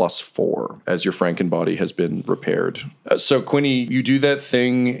of +4 as your Franken body has been repaired. So Quinny, you do that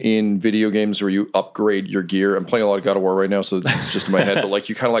thing in video games where you upgrade your gear. I'm playing a lot of God of War right now, so it's just in my head, but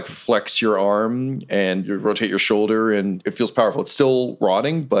you kind of flex your arm and you rotate your shoulder, and it feels powerful. It's still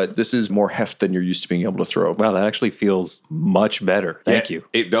rotting, but this is more heft than you're used to being able to throw. Wow, that actually feels much better. Thank you.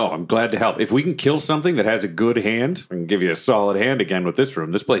 No, I'm glad to help. If we can kill something that has a good hand, I can give you a solid hand again with this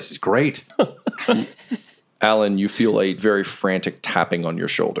room. This place is great. Alan, you feel a very frantic tapping on your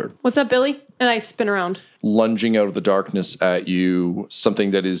shoulder. What's up, Billy? And I spin around. Lunging out of the darkness at you,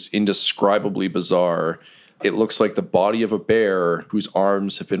 something that is indescribably bizarre. It looks like the body of a bear whose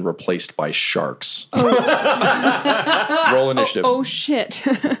arms have been replaced by sharks. Roll initiative. Oh shit.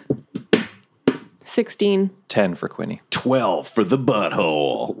 16. 10 for Quinny. 12 for the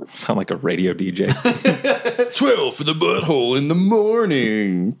butthole. Sound like a radio DJ. 12 for the butthole in the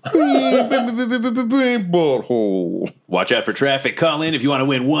morning. Butthole. Watch out for traffic. Call in if you want to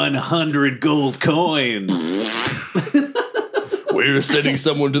win 100 gold coins. We're sending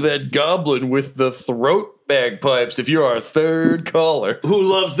someone to that goblin with the throat bagpipes if you're our third caller. Who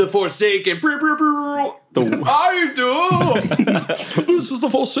loves the Forsaken? I do. This is the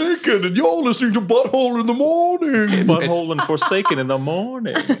Forsaken, and you're listening to Butthole in the Morning. Butthole and Forsaken in the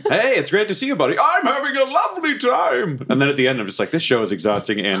morning. Hey, it's great to see you, buddy. I'm having a lovely time. And then at the end, I'm just like, this show is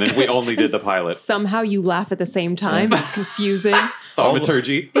exhausting, and we only did the pilot. Somehow you laugh at the same time. It's confusing.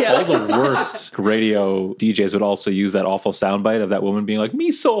 Thaumaturgy. All the worst radio DJs would also use that awful soundbite of that woman being like,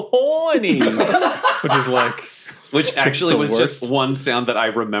 me so horny. Which is Which actually was worst. just one sound that I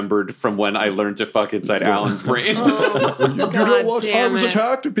remembered from when I learned to fuck inside Alan's brain. You know what? I was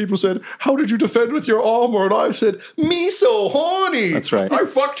attacked, and people said, "How did you defend with your armor?" And I said, "Me so horny." That's right. I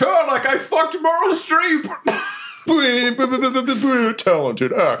fucked her like I fucked Meryl Streep.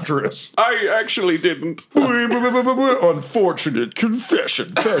 Talented actress. I actually didn't. Unfortunate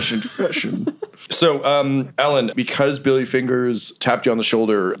confession. So, Alan, because Billy Fingers tapped you on the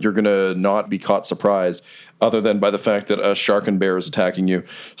shoulder, you're going to not be caught surprised, other than by the fact that a shark and bear is attacking you.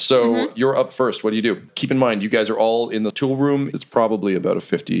 So you're up first. What do you do? Keep in mind, you guys are all in the tool room. It's probably about a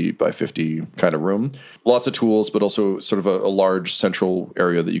 50 by 50 kind of room. Lots of tools, but also sort of a large central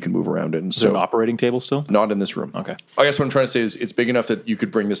area that you can move around in. Is there So an operating table still? not in this room. Okay. I guess what I'm trying to say is it's big enough that you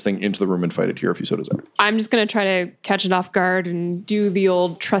could bring this thing into the room and fight it here if you so desire. I'm just going to try to catch it off guard and do the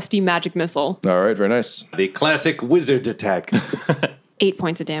old trusty magic missile. All right, very nice. The classic wizard attack. 8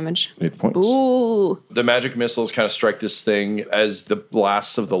 points of damage. 8 points. Ooh. The magic missiles kind of strike this thing. As the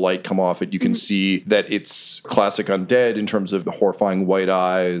blasts of the light come off it, you can see that it's classic undead in terms of the horrifying white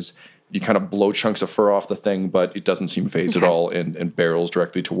eyes. You kind of blow chunks of fur off the thing, but it doesn't seem phased at all and barrels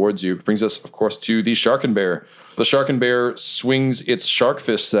directly towards you. Brings us, of course, to the Sharken Bear. The Sharken Bear swings its shark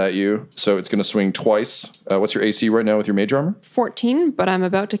fists at you, so it's going to swing twice. What's your AC right now with your mage armor? 14, but I'm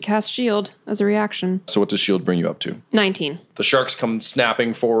about to cast shield as a reaction. So what does shield bring you up to? 19. The sharks come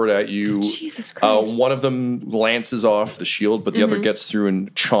snapping forward at you. Jesus Christ. One of them lances off the shield, but the other gets through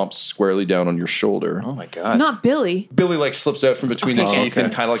and chomps squarely down on your shoulder. Oh my God. Not Billy. Billy slips out from between the teeth in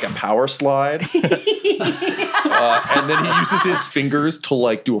kind of like a power slide. And then he uses his fingers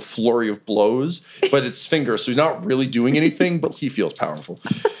to do a flurry of blows, but it's fingers, so he's not really doing anything, but he feels powerful.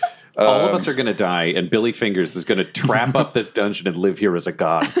 All of us are going to die, and Billy Fingers is going to trap up this dungeon and live here as a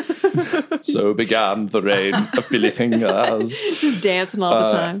god. So began the reign of Billy Fingers. Just dancing all the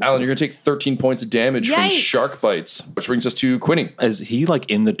time. Alan, you're going to take 13 points of damage from Yikes. shark bites, which brings us to Quinny. Is he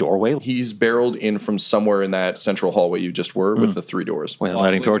in the doorway? He's barreled in from somewhere in that central hallway you just were with the 3 doors. Well,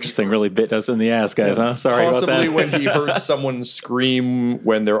 lighting torches thing really bit us in the ass, guys, huh? Sorry Possibly about when that. he heard someone scream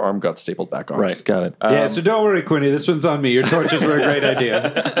when their arm got stapled back on. Right, got it. Yeah, so don't worry, Quinny. This one's on me. Your torches were a great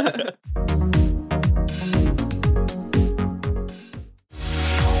idea.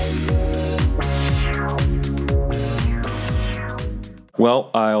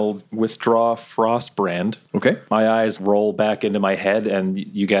 Well, I'll withdraw Frostbrand. Okay. My eyes roll back into my head, and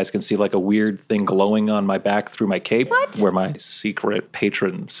you guys can see like a weird thing glowing on my back through my cape. What? Where my secret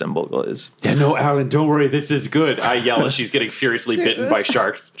patron symbol is. Yeah, no, Alan, don't worry. This is good. I yell as she's getting furiously bitten by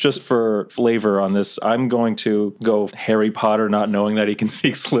sharks. Just for flavor on this, I'm going to go Harry Potter not knowing that he can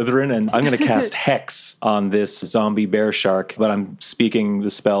speak Slytherin, and I'm going to cast Hex on this zombie bear shark, but I'm speaking the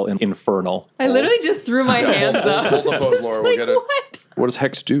spell in Infernal. I literally just threw my hands up. Hold the pose, Laura. We'll get it. What? What does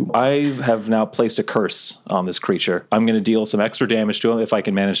Hex do? I have now placed a curse on this creature. I'm going to deal some extra damage to him if I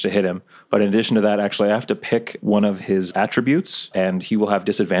can manage to hit him. But in addition to that, actually, I have to pick one of his attributes, and he will have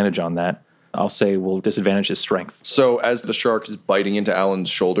disadvantage on that. I'll say we'll disadvantage his strength. So as the shark is biting into Alan's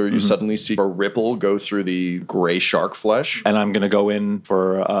shoulder, you suddenly see a ripple go through the gray shark flesh. And I'm going to go in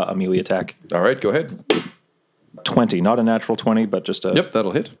for a melee attack. All right, go ahead. 20, not a natural 20, but just a... Yep,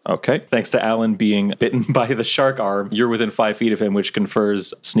 that'll hit. Okay. Thanks to Alan being bitten by the shark arm, you're within 5 feet of him, which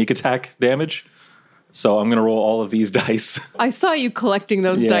confers sneak attack damage. So I'm going to roll all of these dice. I saw you collecting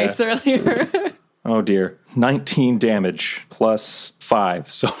those dice earlier. Oh, dear. 19 damage plus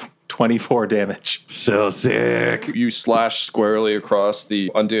 5, so 24 damage. So sick. You slash squarely across the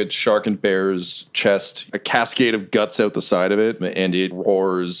undead shark and bear's chest, a cascade of guts out the side of it, and it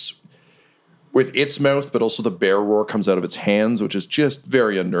roars with its mouth, but also the bear roar comes out of its hands, which is just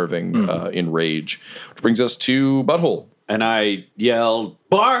very unnerving in rage. Which brings us to Butthole. And I yell,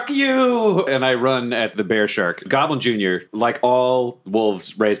 "Bark you!" And I run at the bear shark. Goblin Jr., like all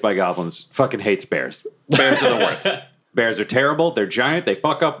wolves raised by goblins, fucking hates bears. Bears are the worst. Bears are terrible. They're giant. They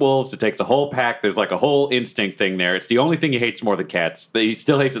fuck up wolves. It takes a whole pack. There's like a whole instinct thing there. It's the only thing he hates more than cats. He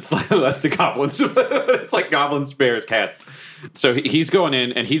still hates it slightly less than goblins. It's like goblins, bears, cats. So he's going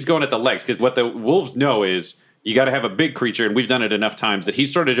in, and he's going at the legs, because what the wolves know is you got to have a big creature, and we've done it enough times that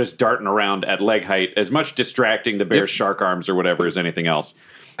he's sort of just darting around at leg height, as much distracting the bear's shark arms or whatever as anything else.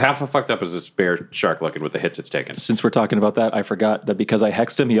 How fucked up is this bear shark looking with the hits it's taken? Since we're talking about that, I forgot that because I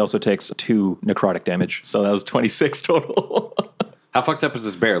hexed him, he also takes 2 necrotic damage. So that was 26 total. How fucked up is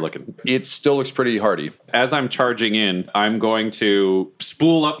this bear looking? It still looks pretty hardy. As I'm charging in, I'm going to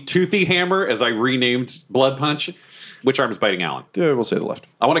spool up Toothy Hammer, as I renamed Blood Punch. Which arm is biting Alan? Yeah, we'll say the left.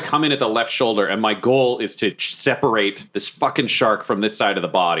 I want to come in at the left shoulder, and my goal is to separate this fucking shark from this side of the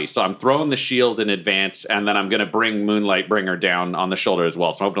body. So I'm throwing the shield in advance, and then I'm going to bring Moonlight Bringer down on the shoulder as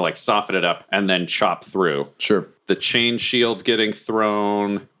well. So I'm hoping to like soften it up and then chop through. Sure. The chain shield getting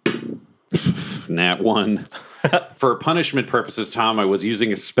thrown. Nat 1. For punishment purposes, Tom, I was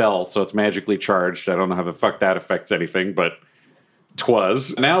using a spell, so it's magically charged. I don't know how the fuck that affects anything, but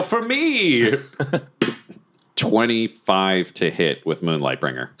 'twas. Now for me! 25 to hit with Moonlight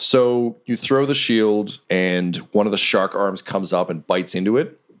Bringer. So you throw the shield, and one of the shark arms comes up and bites into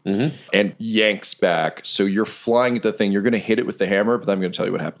it and yanks back. So you're flying at the thing. You're going to hit it with the hammer, but I'm going to tell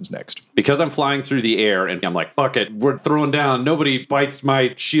you what happens next. Because I'm flying through the air, and I'm like, fuck it, we're throwing down. Nobody bites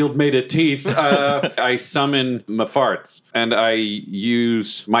my shield made of teeth. I summon my farts, and I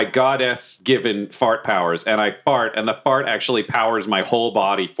use my goddess-given fart powers, and I fart, and the fart actually powers my whole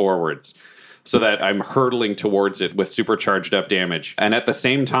body forwards, so that I'm hurtling towards it with supercharged up damage. And at the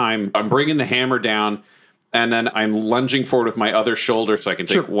same time, I'm bringing the hammer down, and then I'm lunging forward with my other shoulder so I can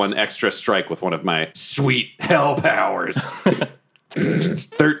take one extra strike with one of my sweet hell powers.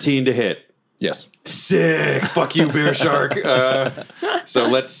 13 to hit. Yes. Sick. Fuck you, bear shark. So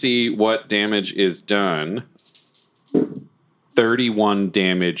let's see what damage is done. 31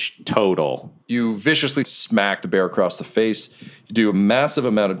 damage total. You viciously smack the bear across the face. You do a massive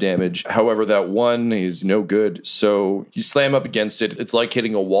amount of damage. However, that one is no good. So you slam up against it. It's like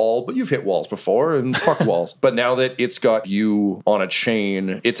hitting a wall, but you've hit walls before, and fuck walls. But now that it's got you on a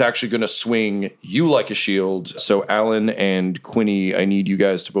chain, it's actually going to swing you like a shield. So Alan and Quinny, I need you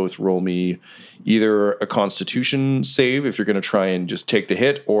guys to both roll me either a Constitution save if you're going to try and just take the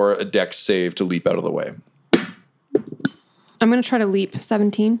hit, or a Dex save to leap out of the way. I'm going to try to leap.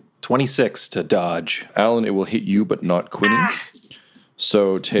 17. 26 to dodge. Alan, it will hit you, but not Quinny.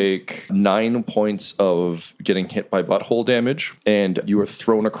 So take 9 points of getting hit by butthole damage, and you are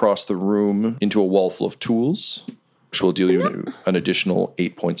thrown across the room into a wall full of tools, which will deal you an additional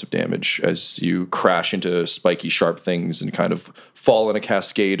 8 points of damage as you crash into spiky, sharp things and kind of fall in a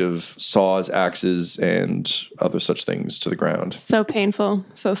cascade of saws, axes, and other such things to the ground. So painful.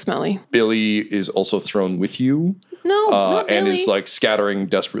 So smelly. Billy is also thrown with you. No, not and really. is like scattering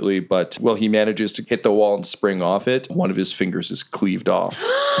desperately, but he manages to hit the wall and spring off it. One of his fingers is cleaved off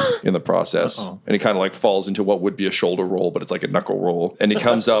in the process. And he kind of like falls into what would be a shoulder roll, but it's like a knuckle roll. And he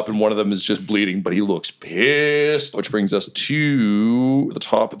comes up, and one of them is just bleeding, but he looks pissed. Which brings us to the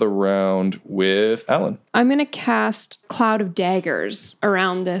top of the round with Alan. I'm going to cast Cloud of Daggers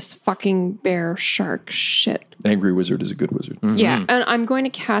around this fucking bear shark shit. Angry Wizard is a good wizard. Yeah, and I'm going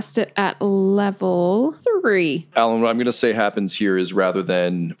to cast it at level 3. Alan, what I'm going to say happens here is rather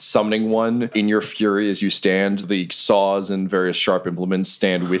than summoning one, in your fury as you stand, the saws and various sharp implements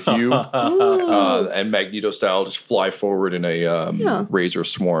stand with you. And Magneto style just fly forward in a razor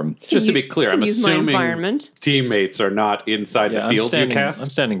swarm. Just to be clear, I'm use my assuming environment. teammates are not inside the field you cast. I'm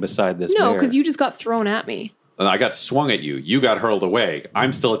standing beside this No, bear. because you just got thrown at me. And I got swung at you. You got hurled away.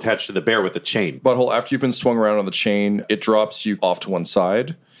 I'm still attached to the bear with a chain. Butthole, after you've been swung around on the chain, it drops you off to one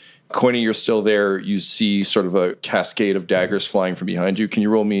side. Quinny, you're still there. You see sort of a cascade of daggers flying from behind you. Can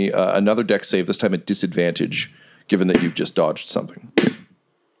you roll me another dex save, this time at disadvantage, given that you've just dodged something?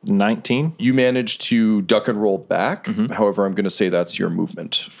 19. You managed to duck and roll back. However, I'm going to say that's your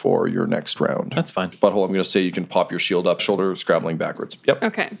movement for your next round. That's fine. Butthole, I'm going to say you can pop your shield up, shoulder scrabbling backwards. Yep.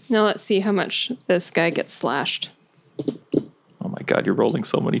 Okay, now let's see how much this guy gets slashed. Oh my God, you're rolling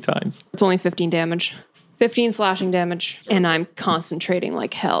so many times. It's only 15 damage. 15 slashing damage. And I'm concentrating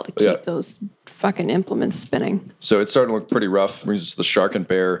like hell to keep those fucking implements spinning. So it's starting to look pretty rough. Brings us to the shark and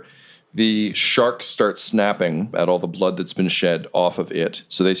bear. The shark starts snapping at all the blood that's been shed off of it.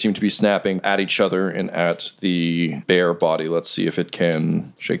 So they seem to be snapping at each other and at the bear body. Let's see if it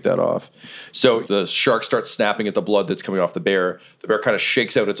can shake that off. So the shark starts snapping at the blood that's coming off the bear. The bear kind of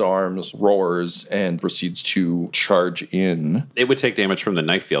shakes out its arms, roars, and proceeds to charge in. It would take damage from the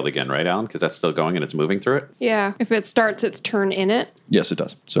knife field again, right, Alan? Because that's still going and it's moving through it. Yeah, if it starts its turn in it. Yes, it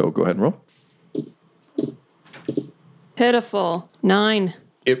does. So go ahead and roll. Pitiful. 9.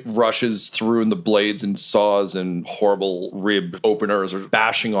 It rushes through, and the blades and saws and horrible rib openers are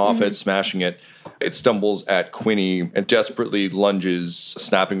bashing off it, smashing it. It stumbles at Quinny and desperately lunges,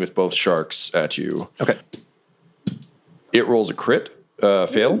 snapping with both sharks at you. Okay. It rolls a crit,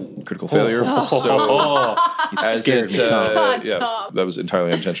 fail, critical failure. So You scared me, Tom. yeah, that was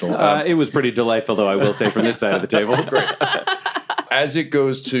entirely unintentional. It was pretty delightful, though, I will say, from this side of the table. Great. As it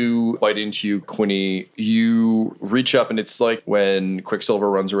goes to bite into you, Quinny, you reach up, and it's like when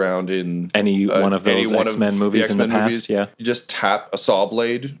Quicksilver runs around in Any one of those X-Men movies in the past, yeah. You just tap a saw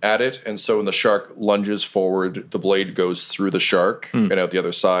blade at it, and so when the shark lunges forward, the blade goes through the shark and out the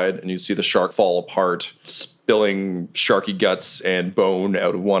other side, and you see the shark fall apart, spilling sharky guts and bone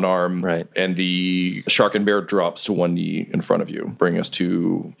out of one arm, Right. and the shark and bear drops to one knee in front of you, bringing us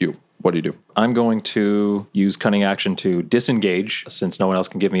to you. What do you do? I'm going to use cunning action to disengage, since no one else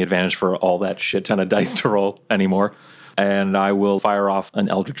can give me advantage for all that shit ton of dice to roll anymore. And I will fire off an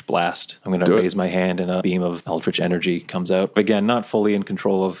Eldritch Blast. I'm going to raise my hand, and a beam of Eldritch energy comes out. Again, not fully in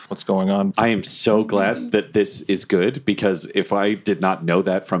control of what's going on. I am so glad that this is good, because if I did not know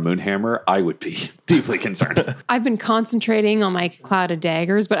that from Moonhammer, I would be deeply concerned. I've been concentrating on my Cloud of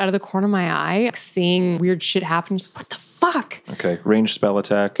Daggers, but out of the corner of my eye, seeing weird shit happen. Just, what the fuck? Okay, ranged spell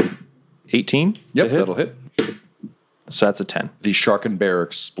attack. 18? Yep, to hit? that'll hit. So that's a 10. The shark and bear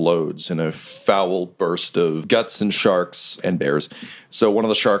explodes in a foul burst of guts and sharks and bears. So one of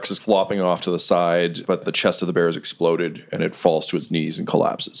the sharks is flopping off to the side, but the chest of the bear is exploded, and it falls to its knees and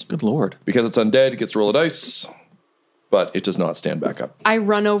collapses. Good lord. Because it's undead, it gets to roll a dice, but it does not stand back up. I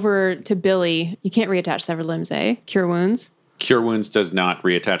run over to Billy. You can't reattach severed limbs, eh? Cure wounds. Cure Wounds does not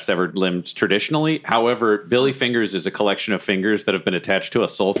reattach severed limbs traditionally. However, Billy Fingers is a collection of fingers that have been attached to a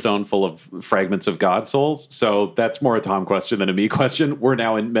soul stone full of fragments of God souls. So that's more a Tom question than a me question. We're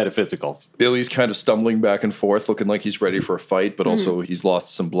now in metaphysicals. Billy's kind of stumbling back and forth, looking like he's ready for a fight, but also he's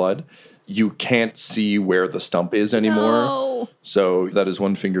lost some blood. You can't see where the stump is anymore. No. So that is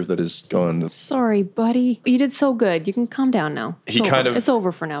one finger that is gone. Sorry, buddy. You did so good. You can calm down now. It's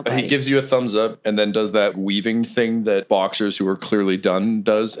over for now, buddy. He gives you a thumbs up and then does that weaving thing that boxers who are clearly done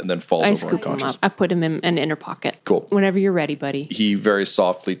does, and then falls I over scoop him unconscious. up. I put him in an inner pocket. Cool. Whenever you're ready, buddy. He very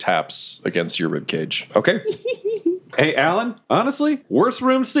softly taps against your ribcage. Okay. Hey, Alan, honestly, worse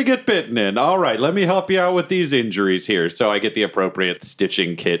rooms to get bitten in. All right, let me help you out with these injuries here. So I get the appropriate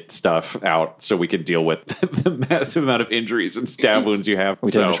stitching kit stuff out so we can deal with the massive amount of injuries and stab wounds you have.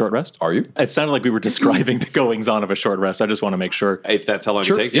 We taking a short rest? Are you? It sounded like we were describing the goings on of a short rest. I just want to make sure. If that's how long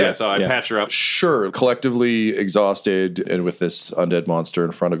Sure, it takes. yeah. Yeah, so I patch her up. Sure. Collectively exhausted and with this undead monster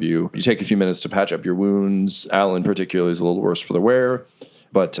in front of you, you take a few minutes to patch up your wounds. Alan particularly is a little worse for the wear.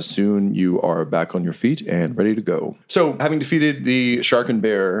 But soon you are back on your feet and ready to go. So, having defeated the shark and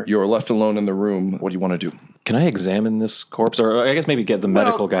bear, you're left alone in the room. What do you want to do? Can I examine this corpse? Or I guess maybe get the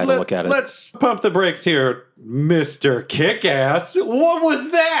medical guy to look at it. Let's pump the brakes here, Mr. Kickass. What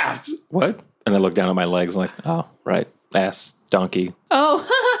was that? What? And I look down at my legs like, oh, right. Ass, donkey. Oh.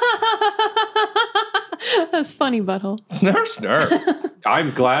 That's funny, butthole. Snarf, snarf.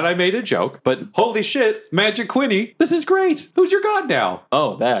 I'm glad I made a joke, but holy shit, Magic Quinny, this is great. Who's your god now?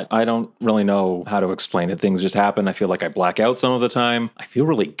 Oh, that. I don't really know how to explain it. Things just happen. I feel like I black out some of the time. I feel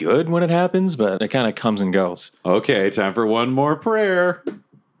really good when it happens, but it kind of comes and goes. Okay, time for one more prayer.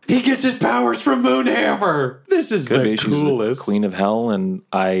 He gets his powers from Moonhammer. This is Could the be. She's the coolest. queen of hell, and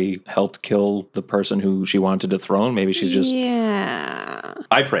I helped kill the person who she wanted to dethrone. Maybe she's just... Yeah.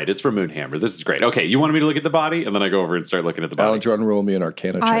 I prayed. It's for Moonhammer. This is great. Okay, you wanted me to look at the body, and then I go over and start looking at the Alan, body. do you want to roll me an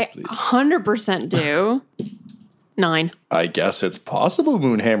Arcana I check, please? 100% do. 9. I guess it's possible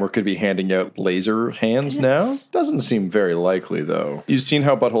Moonhammer could be handing out laser hands now. Doesn't seem very likely, though. You've seen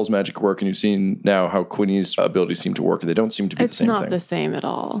how Butthole's magic work, and you've seen now how Quinny's abilities seem to work. They don't seem to be the It's same not thing. the same at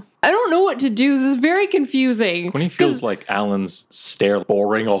all. I don't know what to do. This is very confusing. When he feels like Alan's stare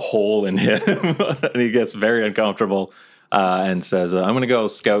boring a hole in him, and he gets very uncomfortable and says, I'm going to go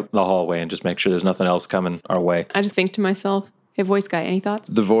scout the hallway and just make sure there's nothing else coming our way. I just think to myself, hey, voice guy, any thoughts?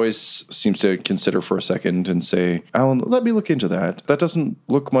 The voice seems to consider for a second and say, Alan, let me look into that. That doesn't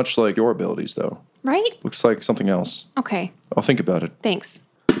look much like your abilities, though. Right? Looks like something else. Okay. I'll think about it. Thanks.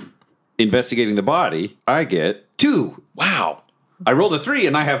 Investigating the body, I get 2. Wow. I rolled a 3,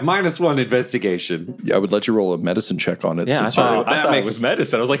 and I have -1 investigation. Yeah, I would let you roll a medicine check on it. Yeah, I since thought, you're- I thought it was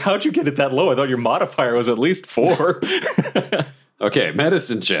medicine. I was like, how'd you get it that low? I thought your modifier was at least 4. Okay,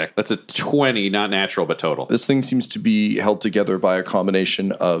 medicine check. That's a 20, not natural, but total. This thing seems to be held together by a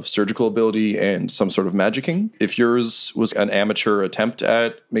combination of surgical ability and some sort of magicking. If yours was an amateur attempt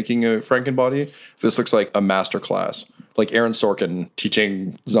at making a Frankenbody, this looks like a masterclass. Like Aaron Sorkin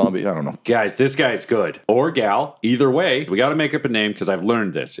teaching zombie, I don't know. Guys, this guy's good. Or gal. Either way, we got to make up a name because I've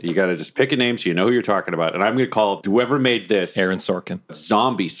learned this. You got to just pick a name so you know who you're talking about. And I'm going to call whoever made this Aaron Sorkin.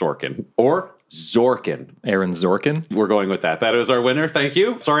 Zombie Sorkin or Zorkin. Aaron Zorkin. We're going with that. That is our winner. Thank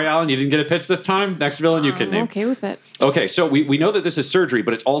you. Sorry, Alan, you didn't get a pitch this time. Next villain you can I'm name. okay with it. Okay, so we know that this is surgery,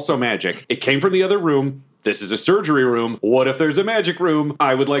 but it's also magic. It came from the other room. This is a surgery room. What if there's a magic room?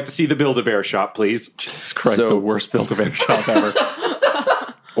 I would like to see the Build-A-Bear shop, please. Jesus Christ, So- the worst Build-A-Bear shop ever.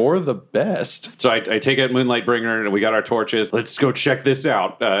 Or the best. So I take out Moonlight Bringer, and we got our torches. Let's go check this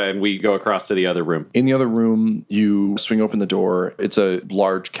out. And we go across to the other room. In the other room, you swing open the door. It's a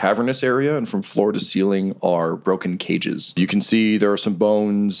large cavernous area, and from floor to ceiling are broken cages. You can see there are some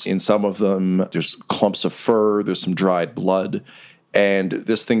bones in some of them. There's clumps of fur. There's some dried blood. And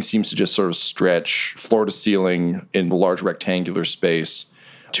this thing seems to just sort of stretch floor to ceiling in a large rectangular space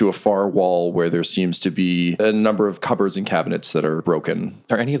to a far wall where there seems to be a number of cupboards and cabinets that are broken.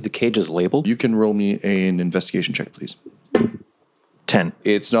 Are any of the cages labeled? You can roll me an investigation check, please. 10.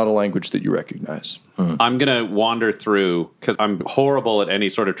 It's not a language that you recognize. I'm going to wander through, because I'm horrible at any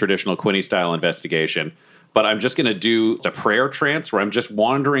sort of traditional Quinny-style investigation, but I'm just going to do a prayer trance where I'm just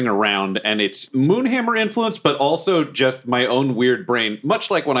wandering around, and it's Moonhammer influence, but also just my own weird brain,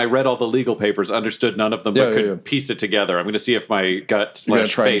 much like when I read all the legal papers, understood none of them, but could piece it together. I'm going to see if my gut You're going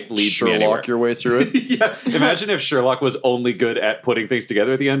to / try faith and leads me anywhere. Sherlock your way through it. Yeah, imagine if Sherlock was only good at putting things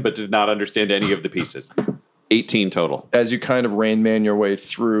together at the end, but did not understand any of the pieces. 18 total. As you kind of Rain Man your way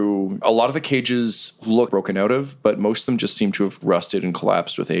through, a lot of the cages look broken out of, but most of them just seem to have rusted and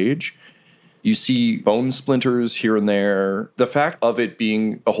collapsed with age. You see bone splinters here and there. The fact of it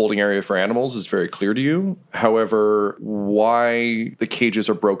being a holding area for animals is very clear to you. However, why the cages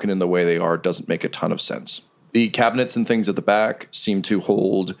are broken in the way they are doesn't make a ton of sense. The cabinets and things at the back seem to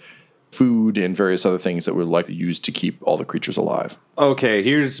hold food and various other things that were likely used to keep all the creatures alive. Okay,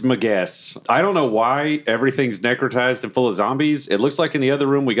 here's my guess. I don't know why everything's necrotized and full of zombies. It looks like in the other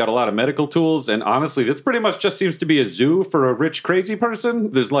room we got a lot of medical tools, and honestly, this pretty much just seems to be a zoo for a rich, crazy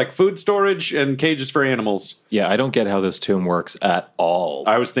person. There's like food storage and cages for animals. Yeah, I don't get how this tomb works at all.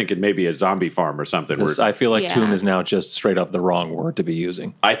 I was thinking maybe a zombie farm or something. I feel like Yeah. tomb is now just straight up the wrong word to be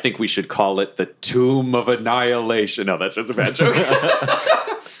using. I think we should call it the Tomb of Annihilation. No, that's just a bad joke.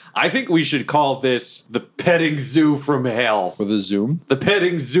 I think we should call this the petting zoo from hell. With a zoom? The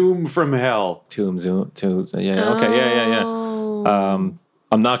petting zoom from hell. Tomb, yeah, okay, yeah.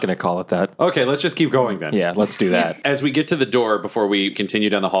 I'm not going to call it that. Okay, let's just keep going then. Yeah, let's do that. As we get to the door, before we continue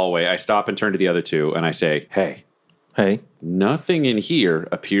down the hallway, I stop and turn to the other two, and I say, hey, Hey, nothing in here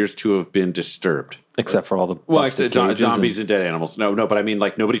appears to have been disturbed. except for all the Well, busted except cages zombies and dead animals. No, but I mean,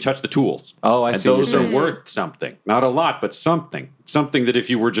 like, nobody touched the tools. Oh, I and see what those you're are saying. worth something. Not a lot, but something. Something that if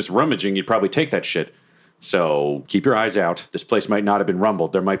you were just rummaging, you'd probably take that shit. So keep your eyes out. This place might not have been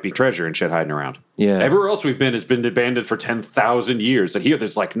rumbled. There might be treasure and shit hiding around. Yeah. Everywhere else we've been has been abandoned for 10,000 years. And here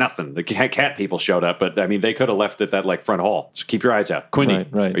there's like nothing. The cat people showed up, but I mean, they could have left it that like front hall. So keep your eyes out. Quinny,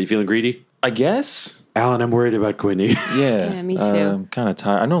 Right. are you feeling greedy? I guess. Alan, I'm worried about Quinny. Yeah, me too. I'm kind of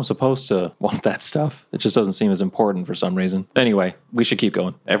tired. I know I'm supposed to want that stuff. It just doesn't seem as important for some reason. Anyway, we should keep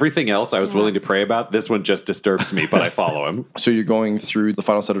going. Everything else I was willing to pray about. This one just disturbs me, but I follow him. So you're going through the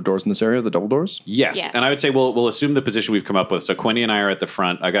final set of doors in this area, the double doors? Yes. And I would say we'll assume the position we've come up with. So Quinny and I are at the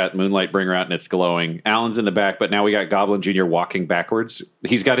front. I got Moonlight Bringer out and it's glowing. Alan's in the back, but now we got Goblin Jr. walking backwards.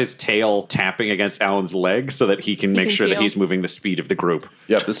 He's got his tail tapping against Alan's leg so that he can make sure that he's moving the speed of the group.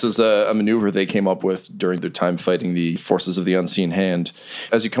 Yep, this is a maneuver they came up with during their time fighting the forces of the Unseen Hand.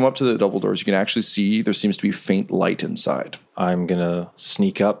 As you come up to the double doors, you can actually see there seems to be faint light inside. I'm going to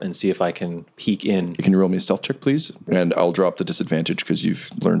sneak up and see if I can peek in. Can you roll me a stealth check, please? And I'll drop the disadvantage because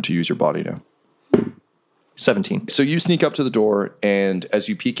you've learned to use your body now. 17. So you sneak up to the door, and as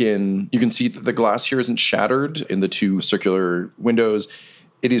you peek in, you can see that the glass here isn't shattered in the two circular windows.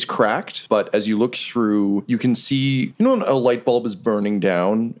 It is cracked, but as you look through, you can see, when a light bulb is burning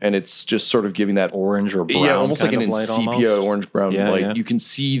down and it's just sort of giving that orange or brown, almost like an sepia orange-brown light. Yeah. You can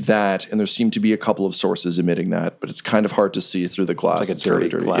see that, and there seem to be a couple of sources emitting that, but it's kind of hard to see through the glass. It's like a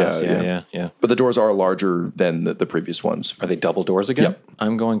dirty glass. Yeah. But the doors are larger than the previous ones. Are they double doors again? Yep.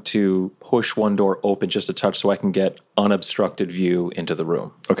 I'm going to push one door open just a touch so I can get unobstructed view into the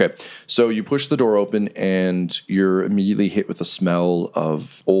room. Okay, so you push the door open, and you're immediately hit with the smell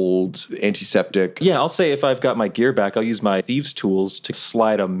of old antiseptic. Yeah, I'll say if I've got my gear back, I'll use my thieves' tools to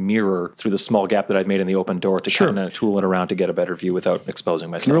slide a mirror through the small gap that I've made in the open door to kind of tool it around to get a better view without exposing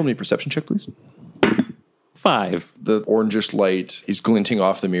myself. Can you roll me a perception check, please? 5. The orangish light is glinting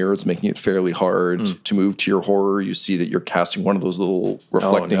off the mirror. It's making it fairly hard to move. To your horror, you see that you're casting one of those little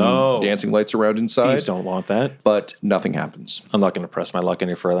reflecting dancing lights around inside. Thieves don't want that. But nothing happens. I'm not going to press my luck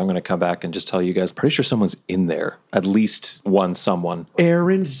any further. I'm going to come back and just tell you guys, pretty sure someone's in there. At least one someone.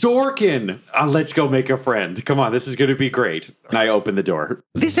 Aaron Zorkin! Let's go make a friend. Come on, this is going to be great. And I open the door.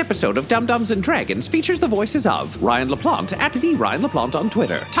 This episode of Dum Dums and Dragons features the voices of Ryan LaPlante at the Ryan LaPlante on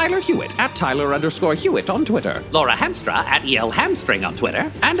Twitter, Tyler Hewitt at Tyler_Hewitt on Twitter, Laura Hamstra at EL Hamstring on Twitter,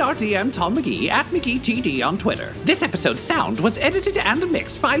 and our DM Tom McGee at McGeeTD on Twitter. This episode's sound was edited and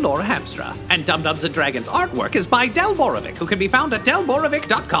mixed by Laura Hamstra, and Dum Dums and Dragons artwork is by Del Borovic, who can be found at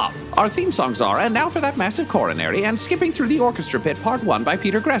delborovic.com. Our theme songs are And Now for That Massive Coronary and Skipping Through the Orchestra Pit Part 1 by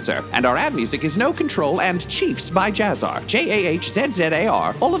Peter Gresser, and our ad music is No Control and Chiefs by Jazzar,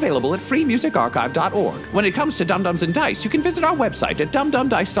 JAHZZAR, all available at freemusicarchive.org. When it comes to Dum Dums and Dice, you can visit our website at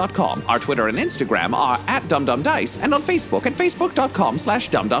dumdumdice.com. Our Twitter and Instagram are at dumdumdice, and on Facebook at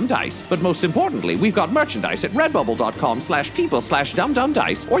facebook.com/dumdumdice. But most importantly, we've got merchandise at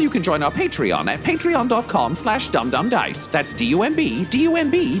redbubble.com/people/dumdumdice, or you can join our Patreon at patreon.com/dumdumdice. That's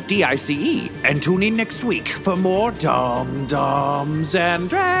DUMBDUMBDICE. And tune in next week for more Dum Dums and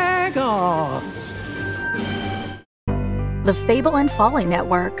Dragons. The Fable and Folly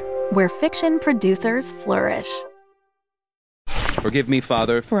Network, where fiction producers flourish. Forgive me,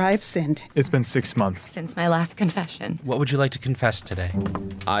 Father, for I've sinned. It's been 6 months since my last confession. What would you like to confess today?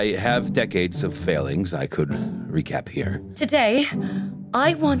 I have decades of failings I could recap here. Today,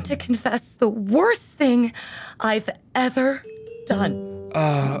 I want to confess the worst thing I've ever done.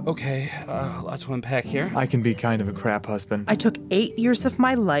 Okay. Lots to unpack here. I can be kind of a crap husband. I took 8 years of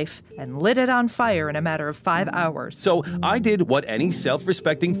my life and lit it on fire in a matter of 5 hours. So I did what any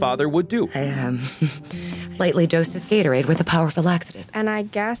self-respecting father would do. I, lightly dosed his Gatorade with a powerful laxative. And I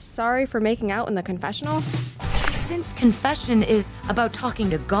guess sorry for making out in the confessional? Since confession is about talking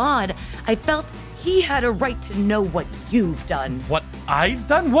to God, I felt he had a right to know what you've done. What I've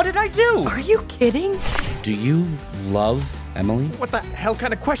done? What did I do? Are you kidding? Do you love Emily? What the hell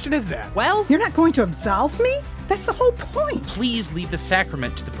kind of question is that? Well, you're not going to absolve me? That's the whole point. Please leave the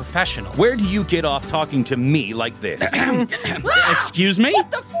sacrament to the professionals. Where do you get off talking to me like this? Excuse me?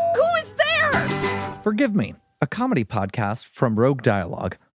 What the who is there? Forgive Me, a comedy podcast from Rogue Dialogue,